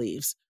 ever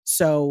leaves.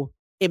 So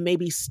it may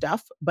be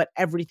stuff, but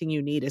everything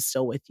you need is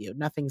still with you.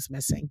 Nothing's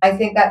missing. I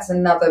think that's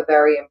another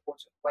very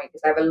important point,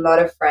 because I have a lot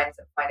of friends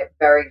that find it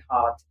very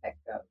hard to let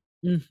go.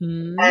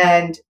 Mm-hmm.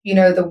 And,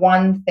 the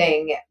one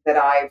thing that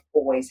I've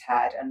always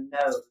had and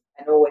known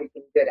and always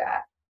been good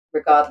at,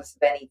 regardless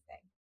of anything,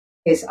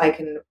 is I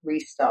can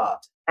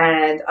restart.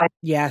 And I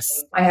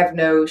have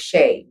no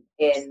shame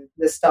in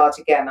the start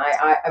again.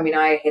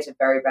 I hit a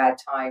very bad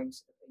time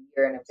a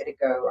year and a bit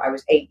ago. I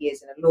was 8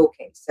 years in a law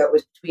case. So it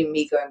was between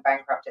me going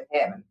bankrupt and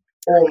him. And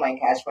all my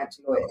cash went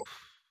to lawyers.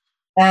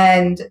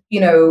 And,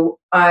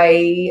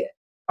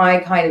 I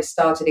kind of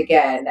started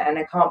again, and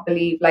I can't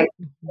believe,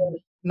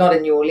 not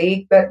in your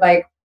league, but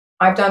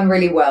I've done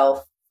really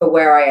well for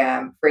where I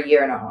am for a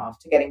year and a half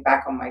to getting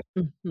back on my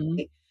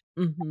feet.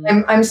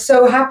 Mm-hmm. I'm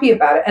so happy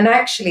about it. And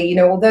actually,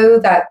 although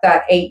that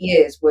 8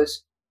 years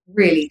was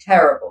really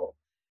terrible,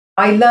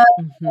 I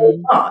learned so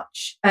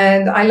much,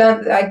 and I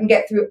learned that I can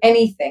get through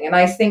anything. And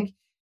I think,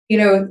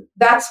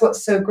 that's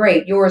what's so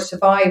great. You're a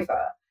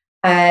survivor.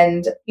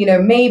 And,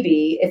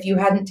 maybe if you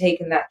hadn't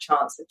taken that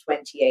chance at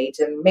 28,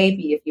 and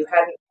maybe if you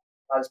hadn't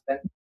had a husband,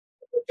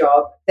 a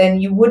job,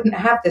 then you wouldn't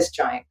have this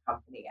giant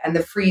company and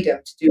the freedom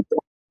to do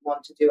what you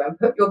want to do and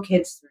put your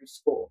kids through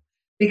school.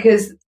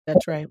 Because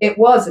that's right.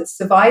 It's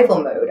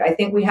survival mode. I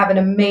think we have an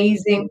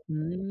amazing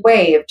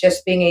way of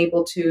just being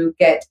able to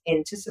get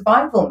into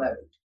survival mode.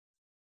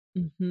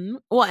 Mm-hmm.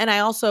 Well, and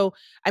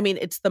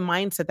it's the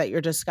mindset that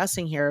you're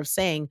discussing here of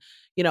saying,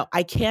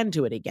 I can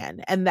do it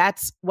again. And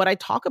that's what I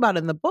talk about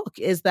in the book,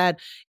 is that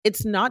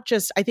it's not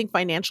just, I think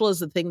financial is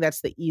the thing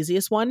that's the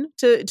easiest one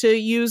to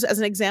use as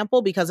an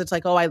example, because it's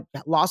like, oh, I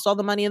lost all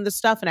the money in this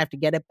stuff and I have to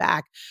get it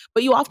back.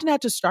 But you often have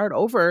to start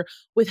over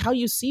with how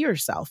you see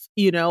yourself.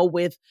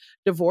 With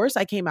divorce,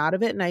 I came out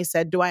of it and I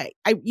said, I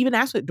even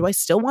asked it, do I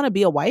still want to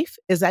be a wife?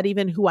 Is that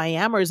even who I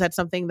am? Or is that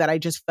something that I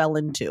just fell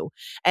into?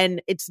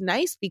 And it's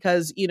nice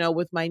because,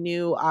 with my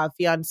new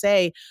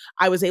fiance,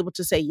 I was able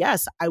to say,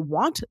 yes, I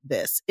want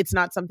this. It's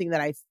not not something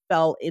that I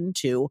fell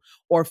into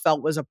or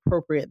felt was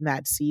appropriate in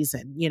that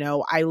season.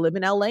 I live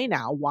in LA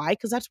now. Why?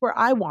 Because that's where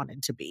I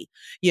wanted to be,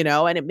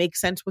 and it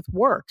makes sense with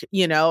work,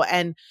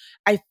 and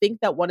I think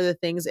that one of the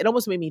things, it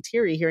almost made me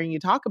teary hearing you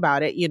talk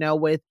about it,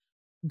 with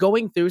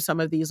going through some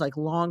of these like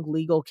long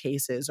legal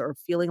cases or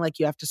feeling like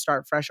you have to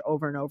start fresh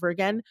over and over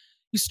again.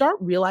 You start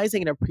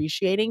realizing and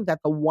appreciating that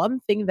the one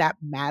thing that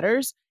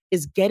matters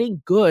is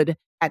getting good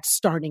at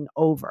starting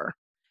over.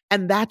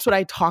 And that's what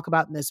I talk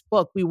about in this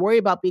book. We worry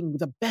about being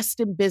the best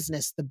in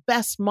business, the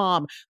best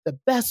mom, the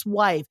best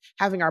wife,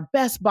 having our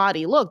best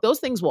body. Look, those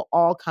things will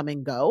all come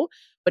and go.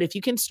 But if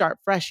you can start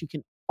fresh, you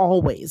can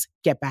always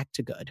get back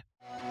to good.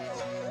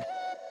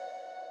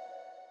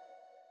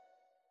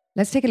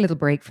 Let's take a little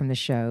break from the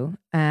show.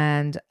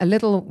 And a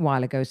little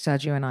while ago,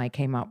 Sergio and I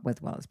came up with,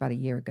 it's about a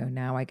year ago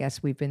now, I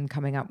guess we've been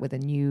coming up with a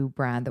new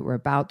brand that we're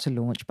about to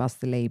launch,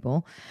 Bust the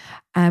Label.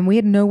 And we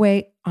had no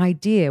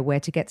idea where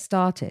to get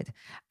started.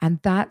 And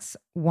that's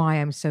why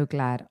I'm so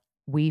glad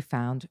we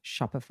found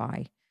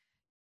Shopify.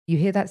 You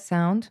hear that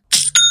sound?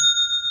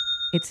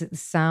 It's the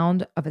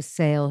sound of a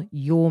sale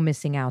you're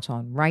missing out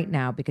on right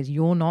now because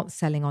you're not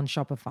selling on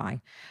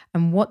Shopify.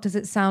 And what does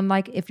it sound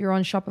like if you're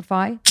on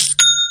Shopify?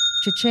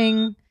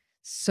 Cha-ching.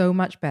 So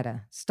much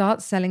better.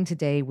 Start selling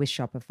today with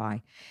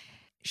Shopify.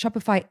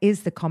 Shopify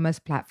is the commerce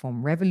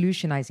platform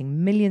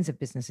revolutionizing millions of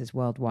businesses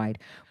worldwide.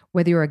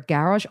 Whether you're a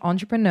garage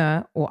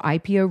entrepreneur or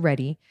IPO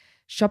ready,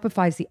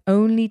 Shopify is the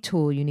only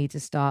tool you need to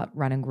start,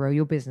 run, and grow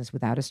your business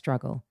without a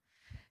struggle.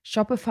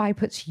 Shopify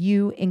puts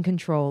you in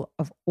control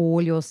of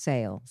all your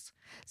sales.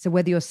 So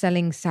whether you're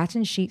selling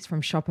satin sheets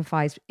from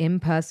Shopify's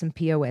in-person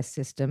POS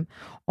system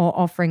or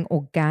offering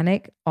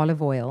organic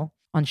olive oil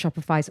on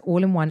Shopify's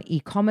all-in-one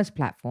e-commerce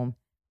platform,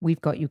 we've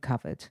got you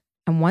covered.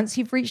 And once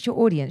you've reached your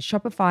audience,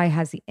 Shopify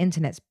has the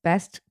internet's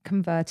best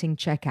converting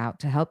checkout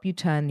to help you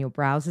turn your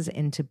browsers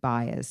into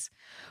buyers.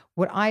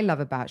 What I love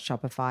about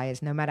Shopify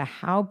is no matter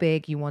how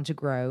big you want to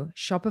grow,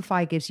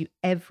 Shopify gives you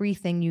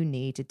everything you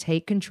need to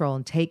take control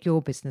and take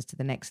your business to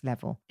the next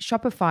level.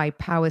 Shopify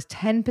powers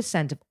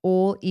 10% of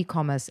all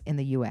e-commerce in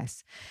the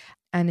US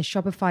and is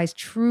Shopify's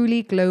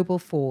truly global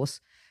force,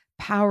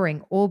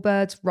 powering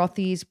Allbirds,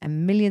 Rothy's,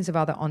 and millions of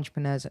other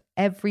entrepreneurs of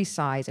every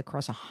size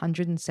across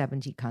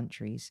 170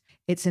 countries.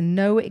 It's a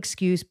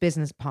no-excuse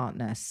business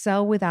partner.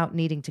 Sell without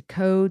needing to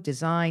code,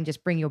 design,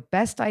 just bring your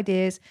best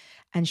ideas,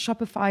 and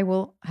Shopify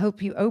will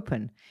help you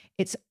open.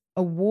 Its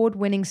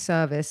award-winning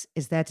service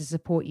is there to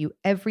support you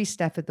every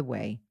step of the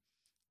way.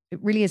 It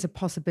really is a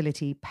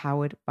possibility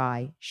powered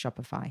by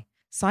Shopify.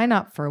 Sign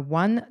up for a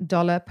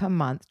 $1 per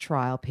month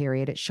trial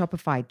period at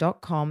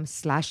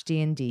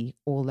shopify.com/DND,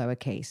 all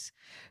lowercase.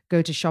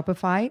 Go to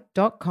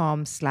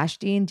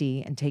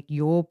shopify.com/DND and take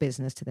your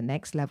business to the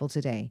next level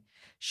today.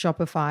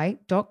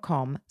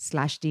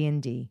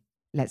 Shopify.com/DND.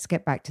 Let's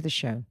get back to the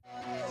show.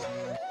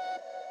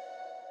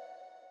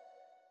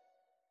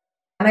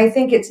 And I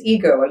think it's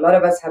ego. A lot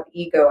of us have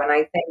ego. And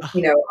I think,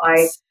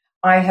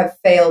 I have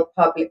failed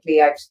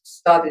publicly. I've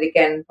started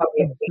again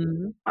publicly.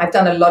 Mm-hmm. I've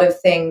done a lot of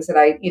things that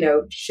I,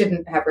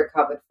 shouldn't have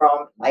recovered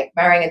from, like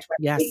marrying a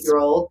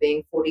 28-year-old,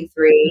 being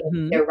 43,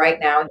 right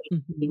now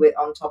with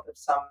on top of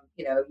some,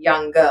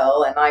 young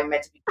girl, and I'm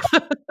meant to be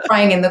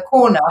crying in the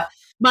corner.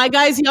 My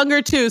guy's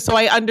younger too, so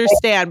I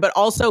understand, but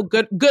also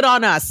good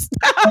on us.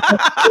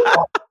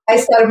 I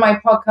started my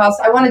podcast.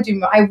 I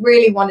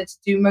really wanted to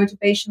do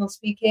motivational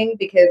speaking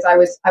because I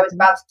was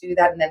about to do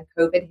that, and then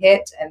COVID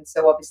hit, and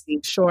so obviously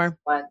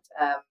went.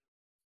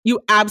 You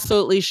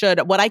absolutely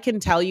should. What I can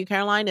tell you,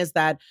 Caroline, is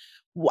that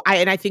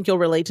I think you'll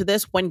relate to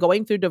this. When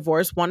going through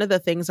divorce, one of the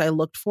things I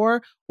looked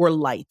for were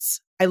lights.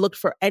 I looked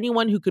for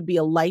anyone who could be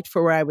a light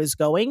for where I was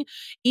going,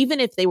 even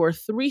if they were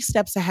 3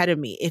 steps ahead of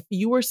me. If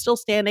you were still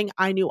standing,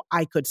 I knew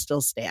I could still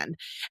stand.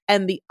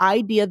 And the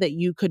idea that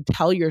you could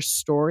tell your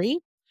story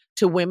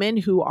to women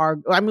who are,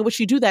 which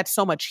you do that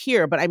so much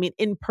here, but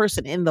in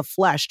person, in the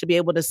flesh, to be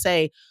able to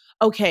say,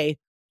 okay,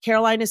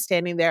 Caroline is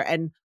standing there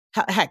and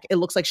heck, it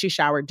looks like she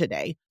showered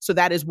today. So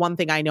that is one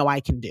thing I know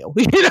I can do.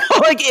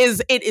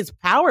 It is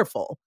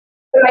powerful.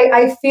 But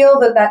I feel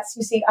that's,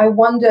 I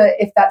wonder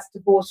if that's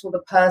divorce or the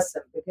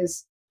person,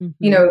 because,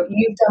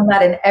 you've done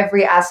that in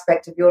every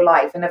aspect of your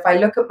life. And if I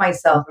look at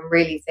myself and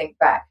really think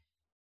back,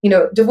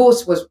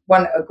 divorce was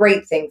a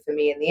great thing for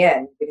me in the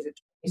end because it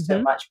taught me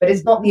so much, but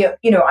it's not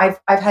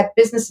I've had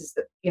businesses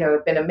that,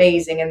 have been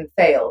amazing and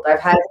failed. I've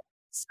had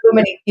so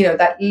many,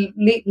 that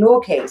law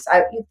case,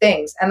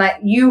 things, and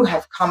you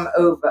have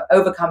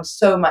overcome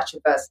so much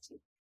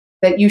adversity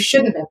that you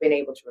shouldn't have been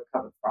able to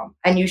recover from,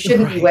 and you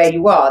shouldn't be where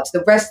you are. To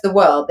the rest of the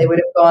world, they would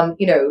have gone,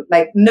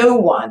 like no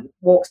one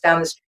walks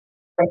down the street,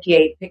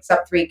 28, picks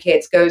up 3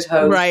 kids, goes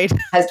home,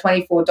 has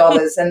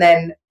 $24, and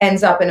then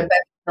ends up in a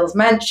Beverly Hills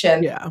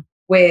mansion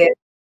with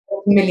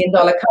 $1 million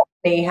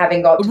company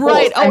having got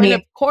divorced. And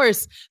of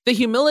course, the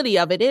humility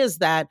of it is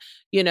that,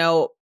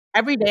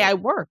 every day I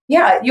work.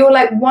 Yeah, you're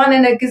like one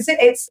in a gazillion.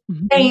 It's a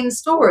main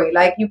story.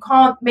 Like, you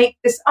can't make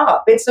this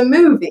up. It's a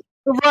movie.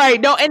 Right.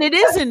 No, and it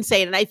is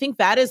insane. And I think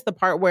that is the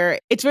part where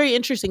it's very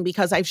interesting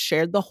because I've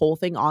shared the whole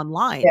thing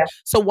online. Yeah.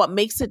 So what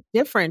makes it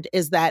different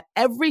is that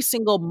every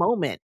single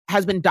moment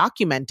has been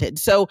documented.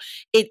 So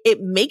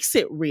it makes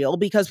it real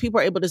because people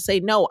are able to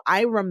say, no,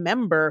 I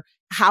remember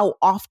how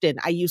often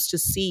I used to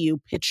see you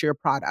pitch your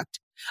product.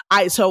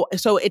 So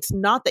it's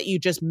not that you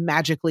just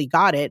magically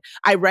got it.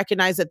 I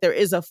recognize that there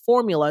is a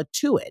formula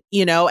to it,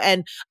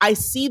 and I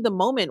see the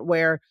moment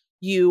where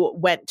you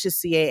went to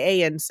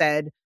CAA and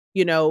said,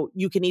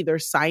 you can either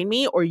sign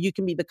me or you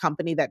can be the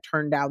company that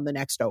turned down the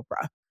next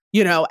Oprah.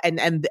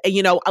 And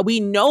we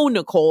know,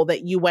 Nicole,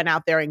 that you went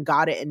out there and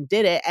got it and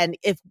did it. And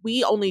if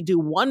we only do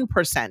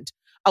 1%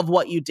 of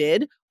what you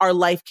did, our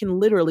life can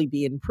literally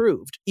be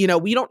improved. You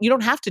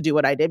don't have to do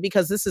what I did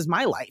because this is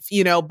my life,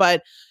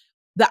 but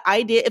the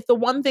idea, if the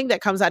one thing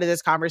that comes out of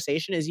this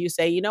conversation is you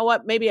say, you know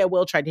what, maybe I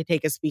will try to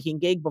take a speaking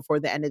gig before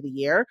the end of the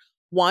year.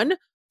 One,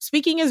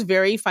 speaking is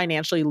very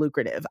financially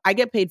lucrative. I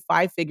get paid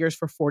 5 figures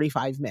for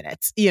 45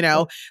 minutes,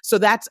 so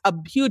that's a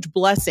huge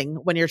blessing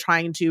when you're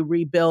trying to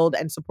rebuild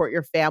and support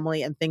your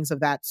family and things of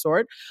that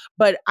sort.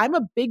 But I'm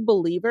a big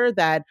believer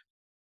that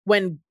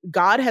when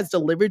God has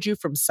delivered you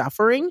from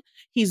suffering,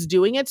 he's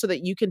doing it so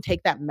that you can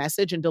take that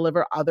message and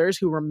deliver others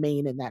who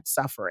remain in that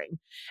suffering.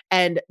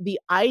 And the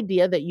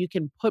idea that you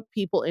can put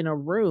people in a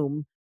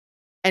room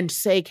and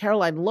say,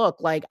 Caroline,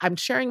 look, like I'm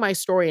sharing my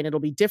story and it'll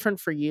be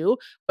different for you.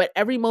 But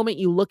every moment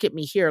you look at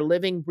me here,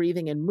 living,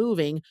 breathing, and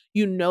moving,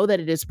 you know that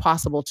it is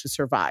possible to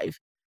survive.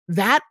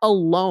 That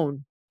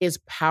alone is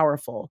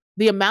powerful.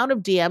 The amount of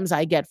DMs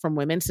I get from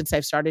women since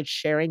I've started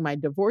sharing my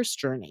divorce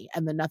journey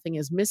and the nothing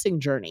is missing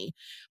journey,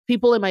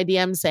 people in my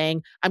DMs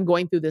saying, I'm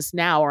going through this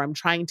now, or I'm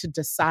trying to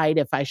decide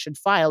if I should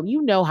file.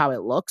 You know how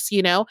it looks,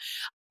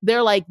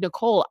 They're like,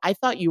 Nicole, I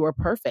thought you were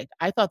perfect.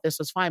 I thought this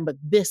was fine, but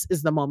this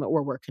is the moment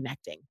where we're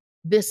connecting.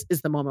 This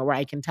is the moment where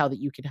I can tell that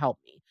you can help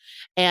me.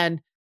 And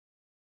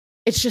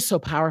it's just so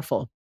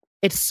powerful.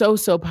 It's so,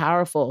 so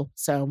powerful.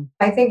 So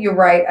I think you're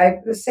right.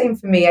 The same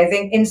for me. I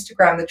think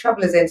Instagram, the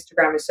trouble is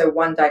Instagram is so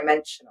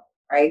one-dimensional,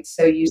 right?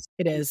 So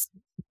it is.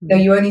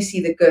 You only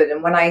see the good.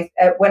 And when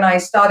I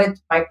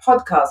started my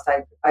podcast,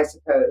 I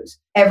suppose,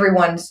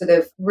 everyone sort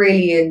of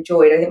really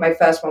enjoyed. I think my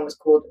first one was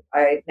called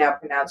I Now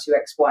Pronounce You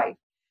Ex-Wife.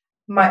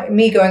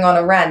 Me going on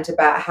a rant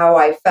about how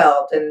I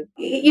felt. And,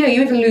 you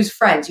even lose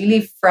friends. You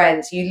leave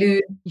friends.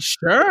 You lose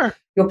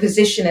your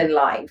position in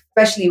life,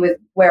 especially with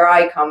where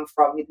I come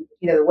from.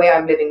 The way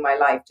I'm living my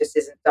life just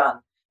isn't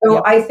done. So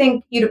yep. I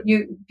think,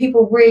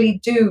 people really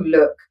do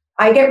look.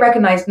 I get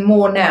recognized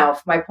more now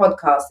for my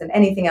podcast than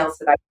anything else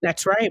that I do.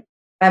 That's right.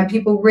 And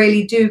people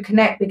really do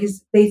connect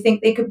because they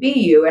think they could be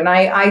you. And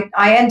I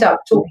end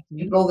up talking to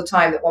people all the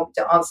time that want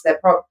to answer their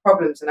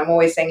problems. And I'm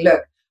always saying,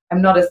 look,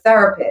 I'm not a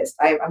therapist.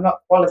 I'm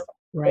not qualified.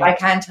 Right. I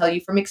can tell you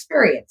from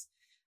experience.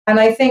 And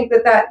I think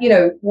that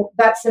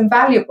that's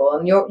invaluable.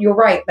 And you're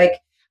right. Like,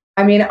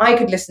 I mean, I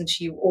could listen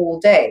to you all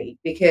day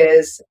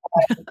because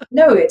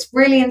no, it's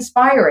really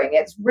inspiring.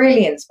 It's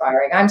really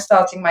inspiring. I'm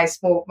starting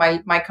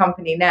my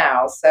company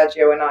now.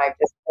 Sergio and I are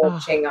just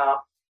launching our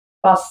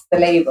Bust the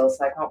Label.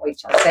 So I can't wait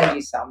to send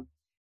you some.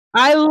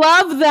 I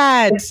love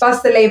that. It's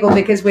Bust the Label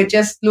because we're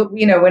just,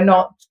 we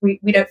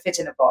don't fit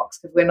in a box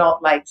because we're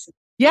not like.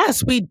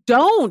 Yes, we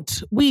don't.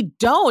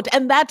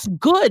 And that's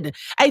good.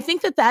 I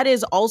think that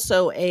is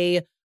also a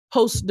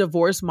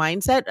post-divorce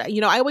mindset.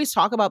 I always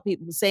talk about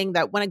people saying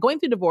that when going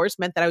through divorce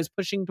meant that I was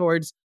pushing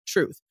towards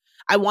truth.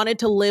 I wanted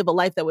to live a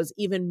life that was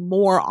even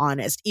more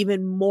honest,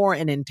 even more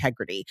in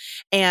integrity.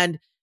 And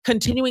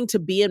continuing to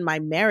be in my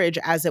marriage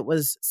as it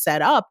was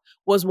set up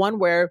was one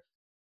where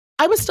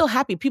I was still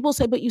happy. People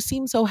say, but you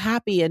seem so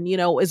happy and,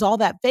 is all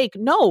that fake?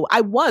 No,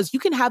 I was. You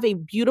can have a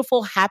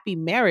beautiful, happy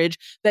marriage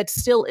that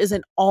still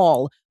isn't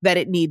all that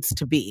it needs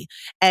to be.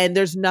 And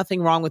there's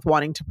nothing wrong with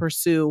wanting to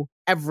pursue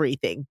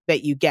everything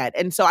that you get.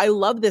 And so I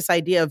love this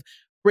idea of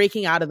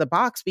breaking out of the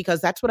box because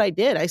that's what I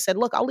did. I said,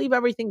 look, I'll leave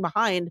everything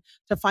behind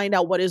to find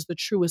out what is the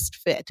truest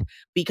fit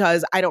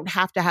because I don't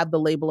have to have the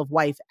label of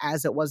wife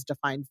as it was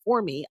defined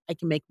for me. I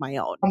can make my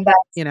own. And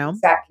that's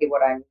exactly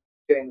what I'm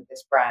doing with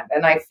this brand.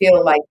 And I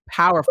feel like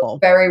powerful,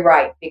 very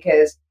right,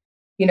 because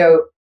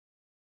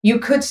you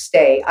could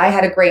stay. I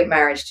had a great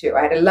marriage too.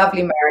 I had a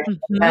lovely marriage with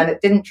a man that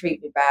didn't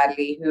treat me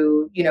badly,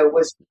 who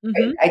was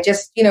I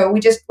just we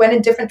just went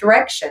in different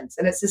directions,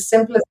 and it's as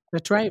simple as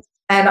that's right.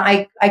 And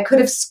I could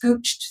have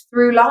scooched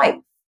through life.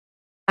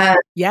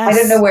 Yes. I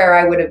don't know where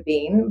I would have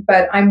been,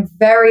 but I'm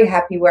very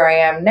happy where I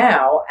am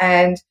now.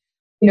 And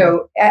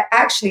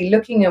actually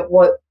looking at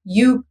what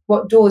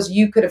doors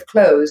you could have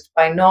closed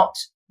by not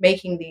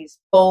making these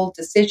bold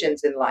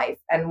decisions in life.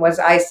 And was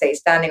I say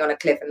standing on a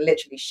cliff and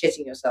literally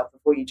shitting yourself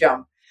before you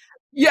jump.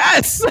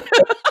 Yes.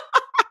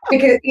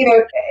 Because,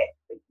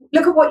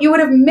 look at what you would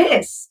have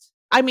missed.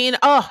 I mean,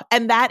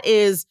 and that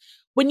is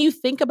when you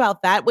think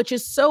about that, which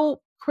is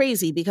so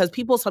crazy because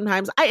people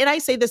sometimes, I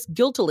say this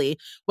guiltily,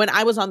 when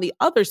I was on the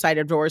other side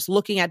of divorce,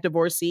 looking at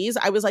divorcees,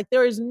 I was like,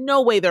 there is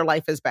no way their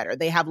life is better.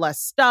 They have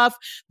less stuff.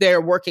 They're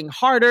working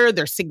harder.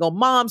 They're single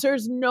moms.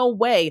 There's no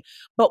way.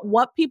 But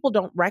what people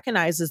don't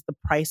recognize is the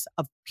price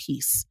of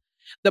peace.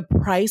 the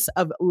price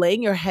of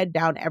laying your head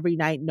down every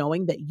night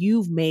knowing that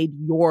you've made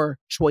your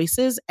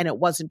choices and it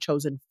wasn't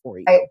chosen for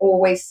you. I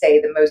always say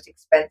the most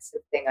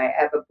expensive thing I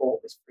ever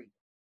bought was freedom.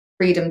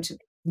 Freedom to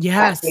be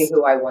exactly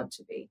who I want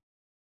to be.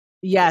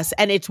 Yes.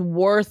 And it's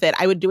worth it.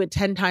 I would do it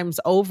 10 times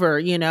over,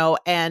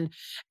 and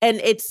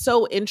it's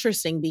so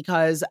interesting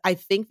because I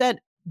think that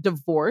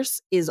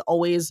divorce is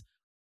always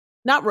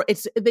not,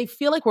 they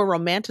feel like we're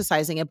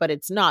romanticizing it, but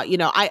it's not.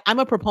 I'm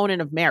a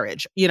proponent of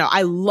marriage.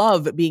 I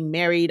love being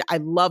married. I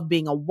love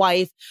being a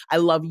wife. I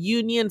love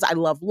unions. I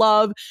love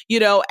love,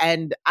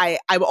 and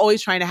I'm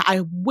always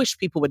I wish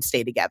people would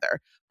stay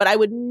together, but I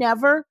would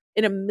never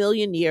in a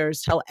million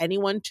years tell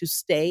anyone to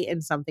stay in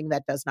something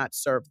that does not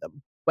serve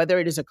them, whether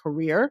it is a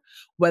career,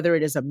 whether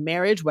it is a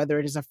marriage, whether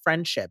it is a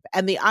friendship.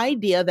 And the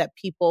idea that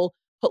people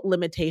put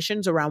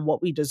limitations around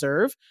what we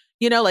deserve,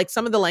 like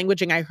some of the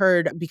languaging I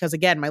heard, because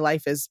again, my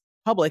life is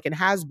public and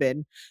has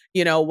been,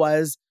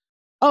 was,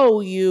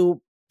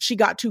 she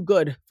got too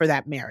good for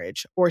that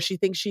marriage, or she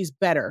thinks she's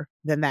better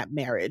than that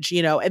marriage,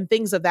 and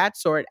things of that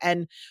sort.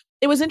 And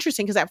it was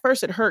interesting because at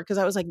first it hurt because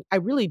I was like, I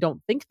really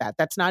don't think that.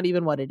 That's not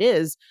even what it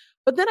is.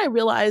 But then I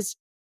realized,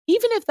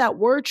 even if that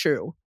were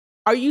true,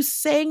 are you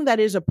saying that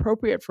it is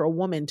appropriate for a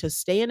woman to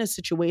stay in a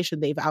situation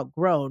they've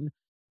outgrown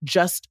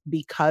just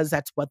because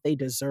that's what they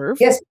deserve?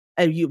 Yes.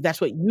 And that's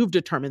what you've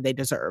determined they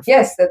deserve.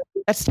 Yes.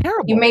 That's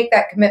terrible. You make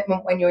that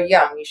commitment when you're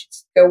young. You should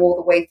go all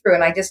the way through.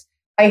 And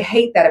I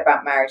hate that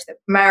about marriage, that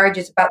marriage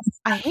is about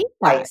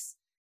sacrifice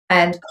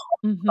and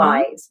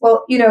compromise.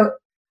 Well,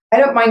 I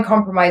don't mind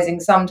compromising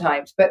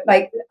sometimes, but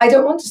I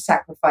don't want to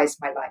sacrifice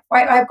my life.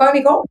 I've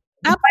only got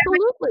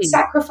absolutely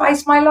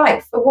sacrifice my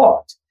life for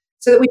what?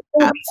 So that we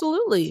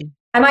absolutely.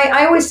 And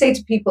I always say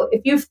to people,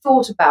 if you've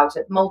thought about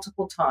it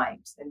multiple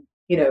times, then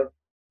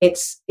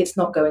it's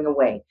not going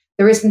away.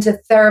 There isn't a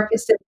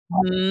therapist that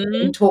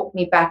can talk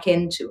me back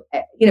into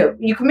it.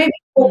 You can maybe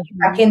talk me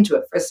back into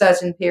it for a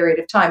certain period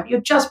of time, but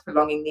you're just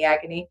prolonging the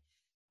agony.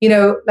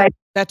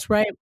 That's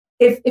right.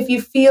 If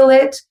you feel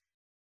it,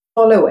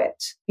 follow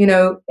it.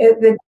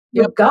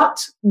 Your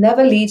gut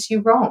never leads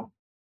you wrong.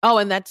 Oh,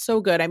 and that's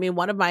so good. I mean,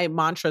 one of my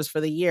mantras for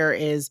the year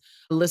is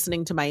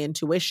listening to my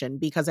intuition,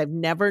 because I've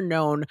never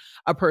known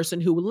a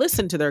person who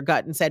listened to their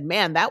gut and said,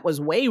 man, that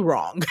was way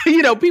wrong.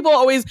 People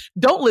always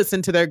don't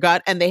listen to their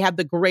gut and they have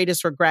the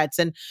greatest regrets.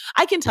 And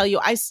I can tell you,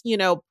 I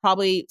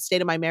probably stayed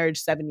in my marriage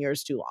 7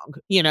 years too long,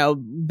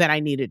 than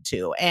I needed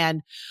to.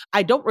 And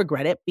I don't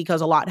regret it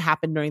because a lot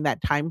happened during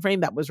that time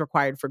frame that was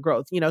required for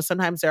growth.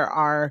 Sometimes there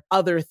are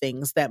other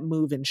things that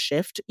move and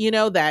shift,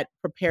 that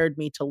prepared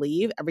me to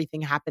leave.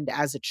 Everything happened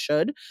as it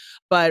should.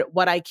 But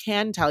what I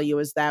can tell you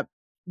is that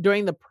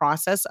during the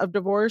process of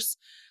divorce,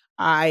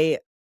 I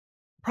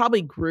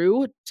probably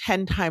grew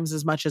 10 times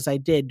as much as I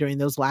did during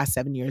those last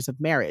 7 years of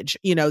marriage.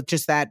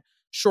 Just that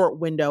short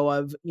window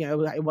of,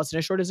 it wasn't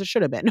as short as it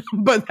should have been,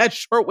 but that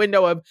short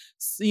window of,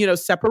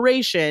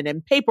 separation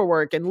and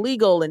paperwork and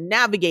legal and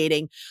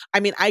navigating.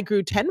 I mean, I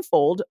grew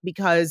tenfold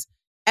because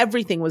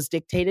everything was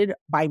dictated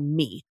by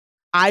me.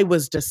 I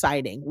was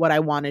deciding what I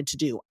wanted to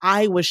do.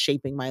 I was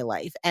shaping my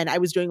life, and I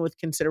was doing it with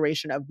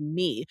consideration of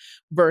me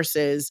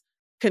versus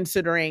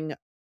considering,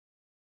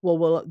 well,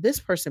 will this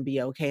person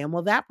be okay? And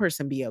will that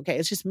person be okay?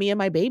 It's just me and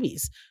my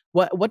babies.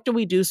 What do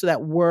we do so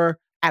that we're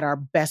at our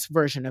best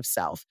version of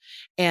self?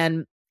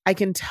 And I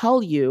can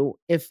tell you,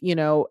 if,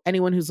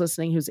 anyone who's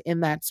listening, who's in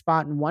that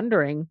spot and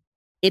wondering,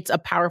 it's a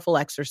powerful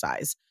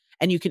exercise.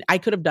 And I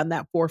could have done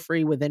that for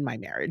free within my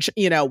marriage.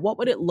 What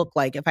would it look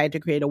like if I had to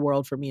create a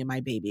world for me and my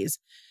babies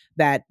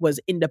that was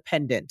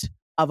independent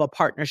of a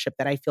partnership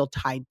that I feel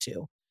tied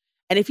to?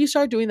 And if you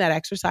start doing that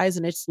exercise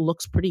and it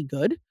looks pretty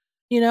good,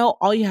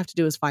 all you have to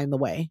do is find the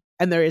way.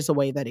 And there is a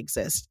way that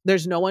exists.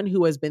 There's no one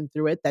who has been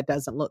through it that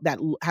doesn't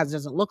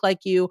look like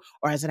you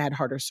or hasn't had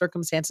harder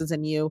circumstances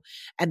than you.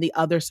 And the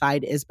other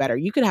side is better.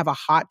 You could have a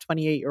hot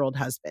 28-year-old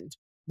husband.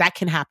 That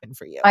can happen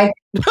for you. I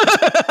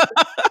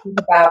think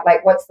about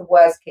what's the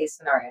worst case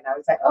scenario, and I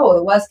was like,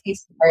 the worst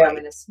case scenario, I'm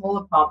in a small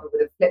apartment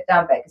with a flip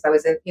down bed, because I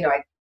was in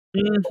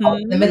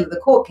in the middle of the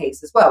court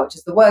case as well, which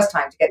is the worst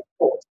time to get to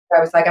court. So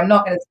I was like, I'm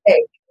not going to stay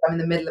because I'm in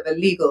the middle of a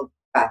legal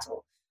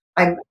battle.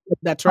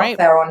 That's right.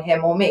 There on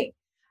him or me.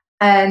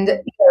 And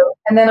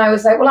and then I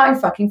was like, well, I'm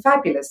fucking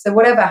fabulous. So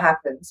whatever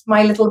happens,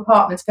 my little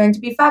apartment's going to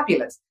be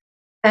fabulous.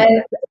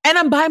 And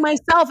I'm by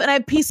myself and I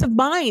have peace of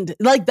mind.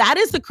 That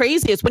is the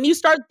craziest when you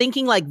start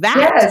thinking like that.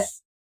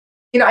 Yes.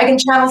 I can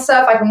channel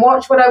surf. I can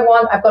watch what I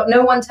want. I've got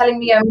no one telling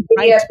me I'm an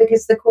idiot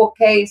because the court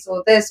case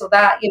or this or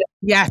that,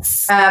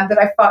 Yes. That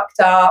I fucked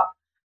up.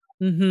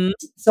 Mm-hmm.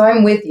 So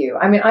I'm with you.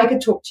 I mean, I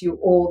could talk to you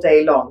all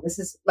day long. This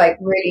has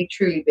really,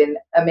 truly been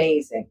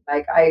amazing.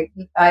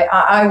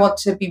 I want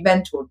to be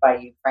mentored by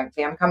you,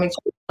 frankly. I'm coming to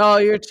you. Oh,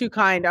 you're too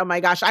kind. Oh my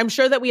gosh. I'm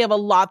sure that we have a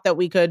lot that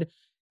we could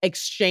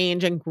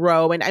exchange and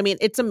grow. And I mean,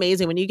 it's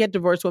amazing when you get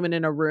divorced women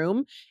in a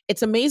room,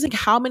 it's amazing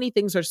how many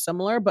things are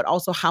similar, but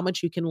also how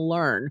much you can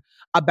learn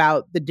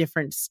about the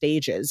different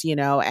stages,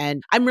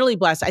 and I'm really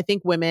blessed. I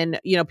think women,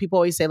 people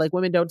always say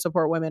women don't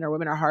support women or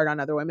women are hard on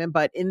other women.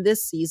 But in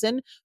this season,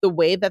 the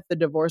way that the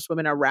divorced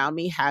women around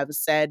me have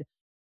said,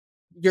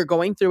 you're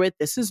going through it.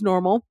 This is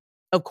normal.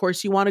 Of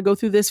course, you want to go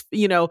through this,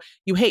 you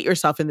hate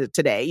yourself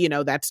today,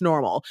 that's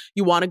normal.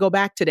 You want to go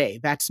back today.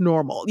 That's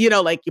normal.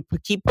 Like you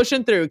keep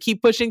pushing through.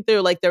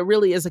 Like there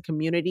really is a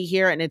community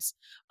here. And it's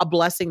a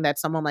blessing that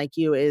someone like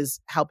you is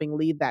helping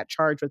lead that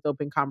charge with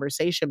open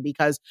conversation,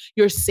 because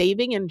you're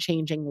saving and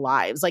changing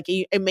lives. Like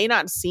it may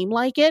not seem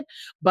like it,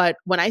 but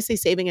when I say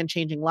saving and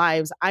changing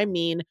lives, I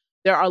mean,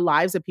 there are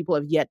lives that people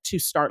have yet to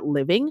start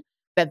living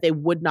that they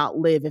would not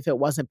live if it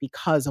wasn't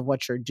because of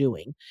what you're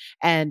doing.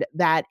 And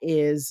that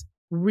is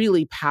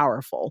really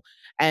powerful.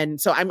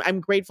 And so I'm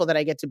grateful that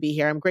I get to be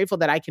here. I'm grateful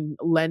that I can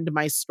lend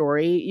my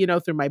story,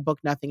 through my book,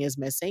 Nothing is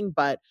Missing.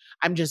 But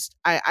I'm just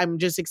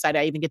excited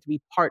I even get to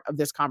be part of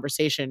this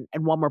conversation.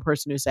 And one more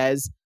person who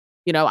says,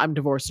 I'm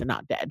divorced and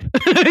not dead.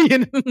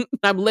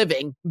 I'm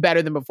living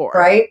better than before.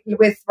 Right?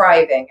 We're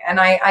thriving. And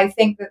I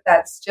think that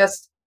that's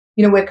just,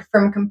 we're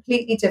from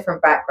completely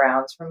different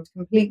backgrounds, from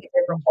completely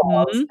different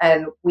worlds,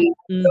 and we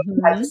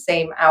have the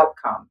same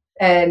outcome.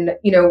 And,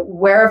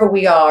 wherever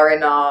we are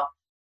in our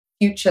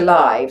future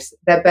lives,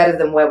 they're better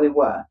than where we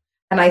were.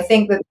 And I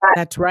think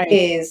that's right.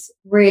 Is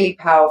really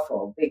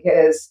powerful,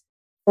 because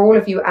for all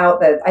of you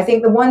out there, I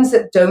think the ones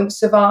that don't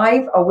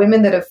survive are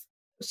women that have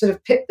sort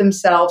of picked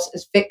themselves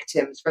as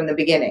victims from the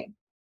beginning.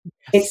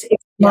 Yes.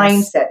 It's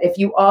mindset. If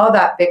you are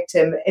that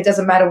victim, it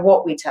doesn't matter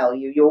what we tell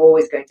you, you're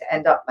always going to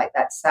end up like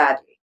that,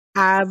 sadly.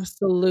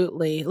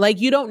 Absolutely.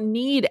 Like you don't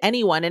need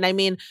anyone. And I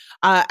mean,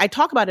 I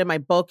talk about it in my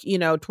book,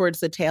 towards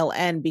the tail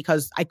end,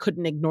 because I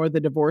couldn't ignore the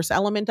divorce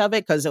element of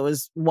it, because it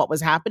was what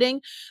was happening,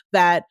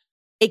 that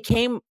it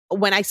came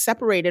when I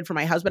separated from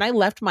my husband. I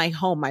left my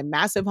home, my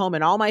massive home,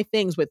 and all my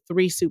things with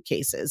 3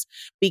 suitcases,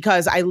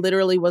 because I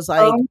literally was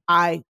like,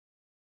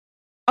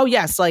 oh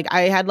yes. Like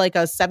I had like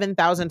a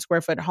 7,000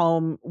 square foot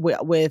home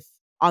with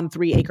on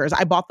 3 acres.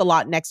 I bought the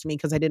lot next to me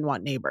because I didn't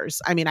want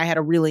neighbors. I mean, I had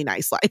a really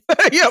nice life,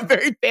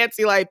 very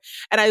fancy life.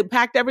 And I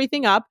packed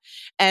everything up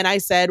and I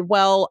said,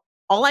 well,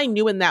 all I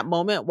knew in that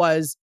moment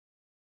was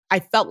I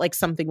felt like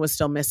something was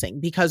still missing,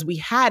 because we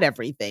had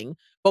everything,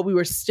 but we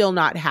were still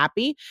not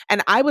happy.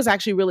 And I was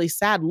actually really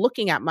sad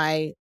looking at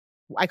I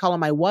call him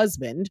my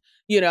husband,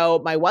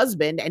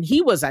 and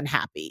he was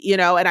unhappy,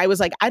 and I was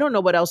like, I don't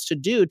know what else to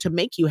do to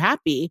make you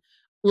happy.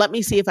 Let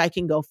me see if I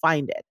can go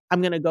find it. I'm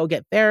going to go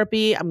get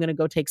therapy. I'm going to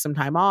go take some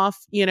time off,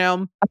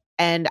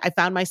 and I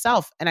found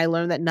myself, and I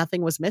learned that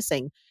nothing was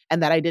missing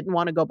and that I didn't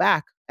want to go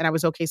back, and I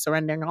was okay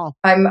surrendering all.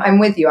 I'm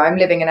with you. I'm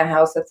living in a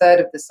house a third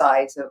of the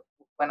size of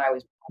when I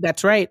was.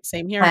 That's right.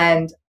 Same here.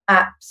 And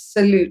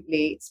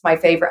absolutely, it's my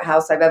favorite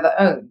house I've ever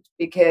owned,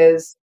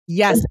 because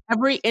yes,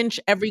 every inch,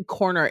 every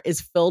corner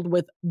is filled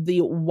with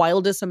the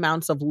wildest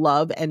amounts of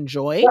love and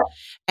joy. Yeah.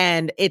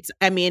 And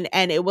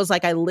and it was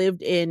like I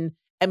lived in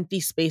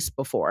empty space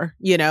before,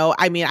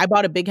 I mean, I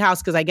bought a big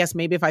house because I guess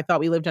maybe if I thought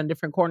we lived on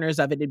different corners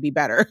of it, it'd be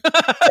better.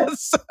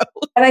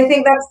 And I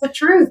think that's the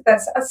truth.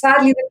 That's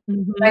sadly,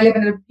 I live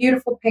in a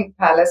beautiful pink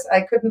palace. I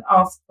couldn't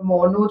ask for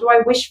more, nor do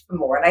I wish for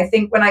more. And I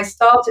think when I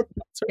started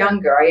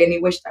younger, I only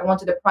wished I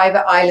wanted a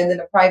private island and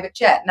a private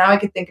jet. Now I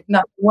could think of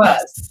nothing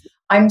worse.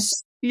 I'm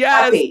so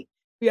happy.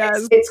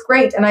 Yes. It's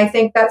great. And I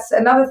think that's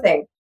another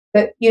thing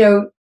that,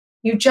 you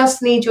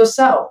just need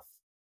yourself.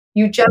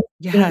 You just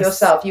need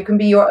yourself. You can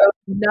be your own.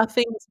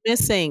 Nothing's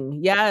missing.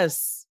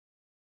 Yes.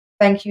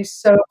 Thank you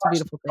so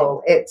much,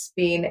 Nicole. It's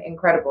been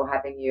incredible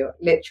having you.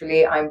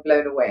 Literally, I'm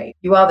blown away.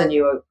 You are the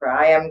new Oprah.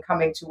 I am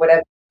coming to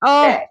whatever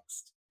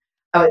next.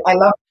 I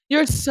love you.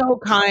 You're so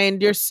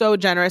kind. You're so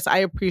generous. I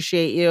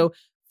appreciate you.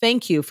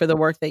 Thank you for the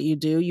work that you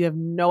do. You have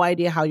no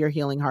idea how you're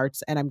healing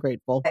hearts, and I'm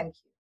grateful. Thank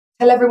you.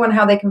 Tell everyone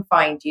how they can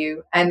find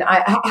you. And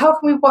how can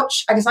we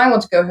watch? I guess I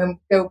want to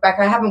go back.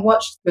 I haven't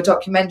watched your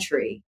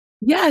documentary.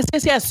 Yes.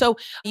 So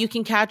you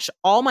can catch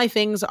all my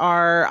things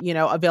are,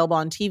 available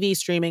on TV,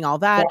 streaming, all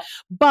that,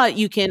 but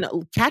you can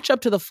catch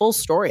up to the full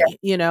story,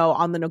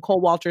 on the Nicole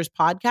Walters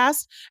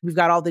podcast. We've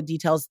got all the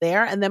details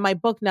there. And then my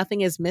book, Nothing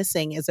is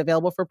Missing, is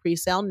available for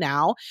pre-sale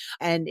now,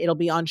 and it'll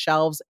be on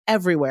shelves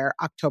everywhere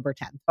October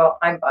 10th. Well,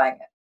 I'm buying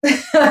it.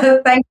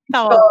 Thank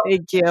you.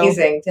 Thank you.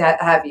 Amazing to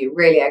have you.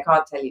 Really, I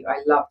can't tell you.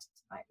 I loved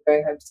it tonight. I'm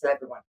going home to tell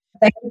everyone.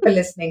 Thank you for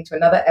listening to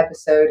another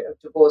episode of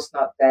Divorced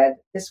Not Dead.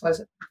 This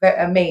was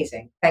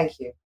amazing. Thank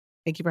you.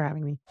 Thank you for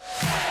having me.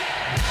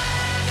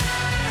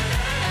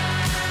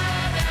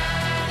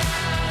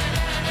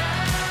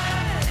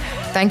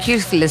 Thank you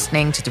for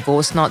listening to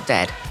Divorced Not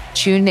Dead.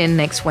 Tune in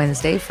next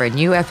Wednesday for a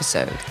new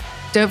episode.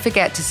 Don't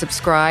forget to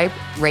subscribe,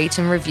 rate,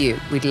 and review.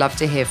 We'd love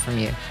to hear from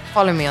you.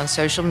 Follow me on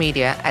social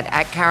media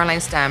at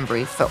Caroline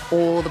Stanbury for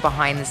all the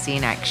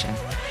behind-the-scene action.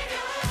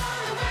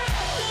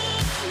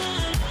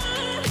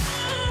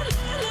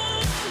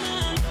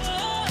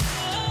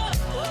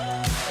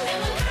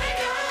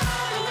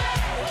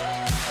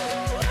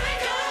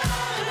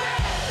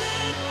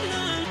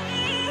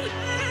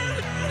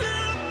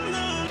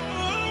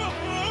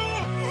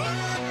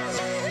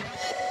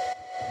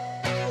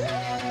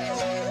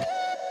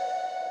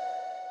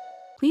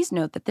 Please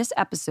note that this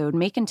episode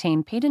may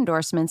contain paid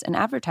endorsements and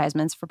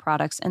advertisements for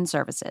products and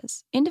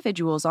services.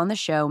 Individuals on the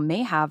show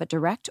may have a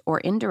direct or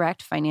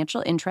indirect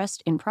financial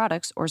interest in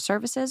products or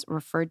services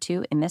referred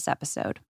to in this episode.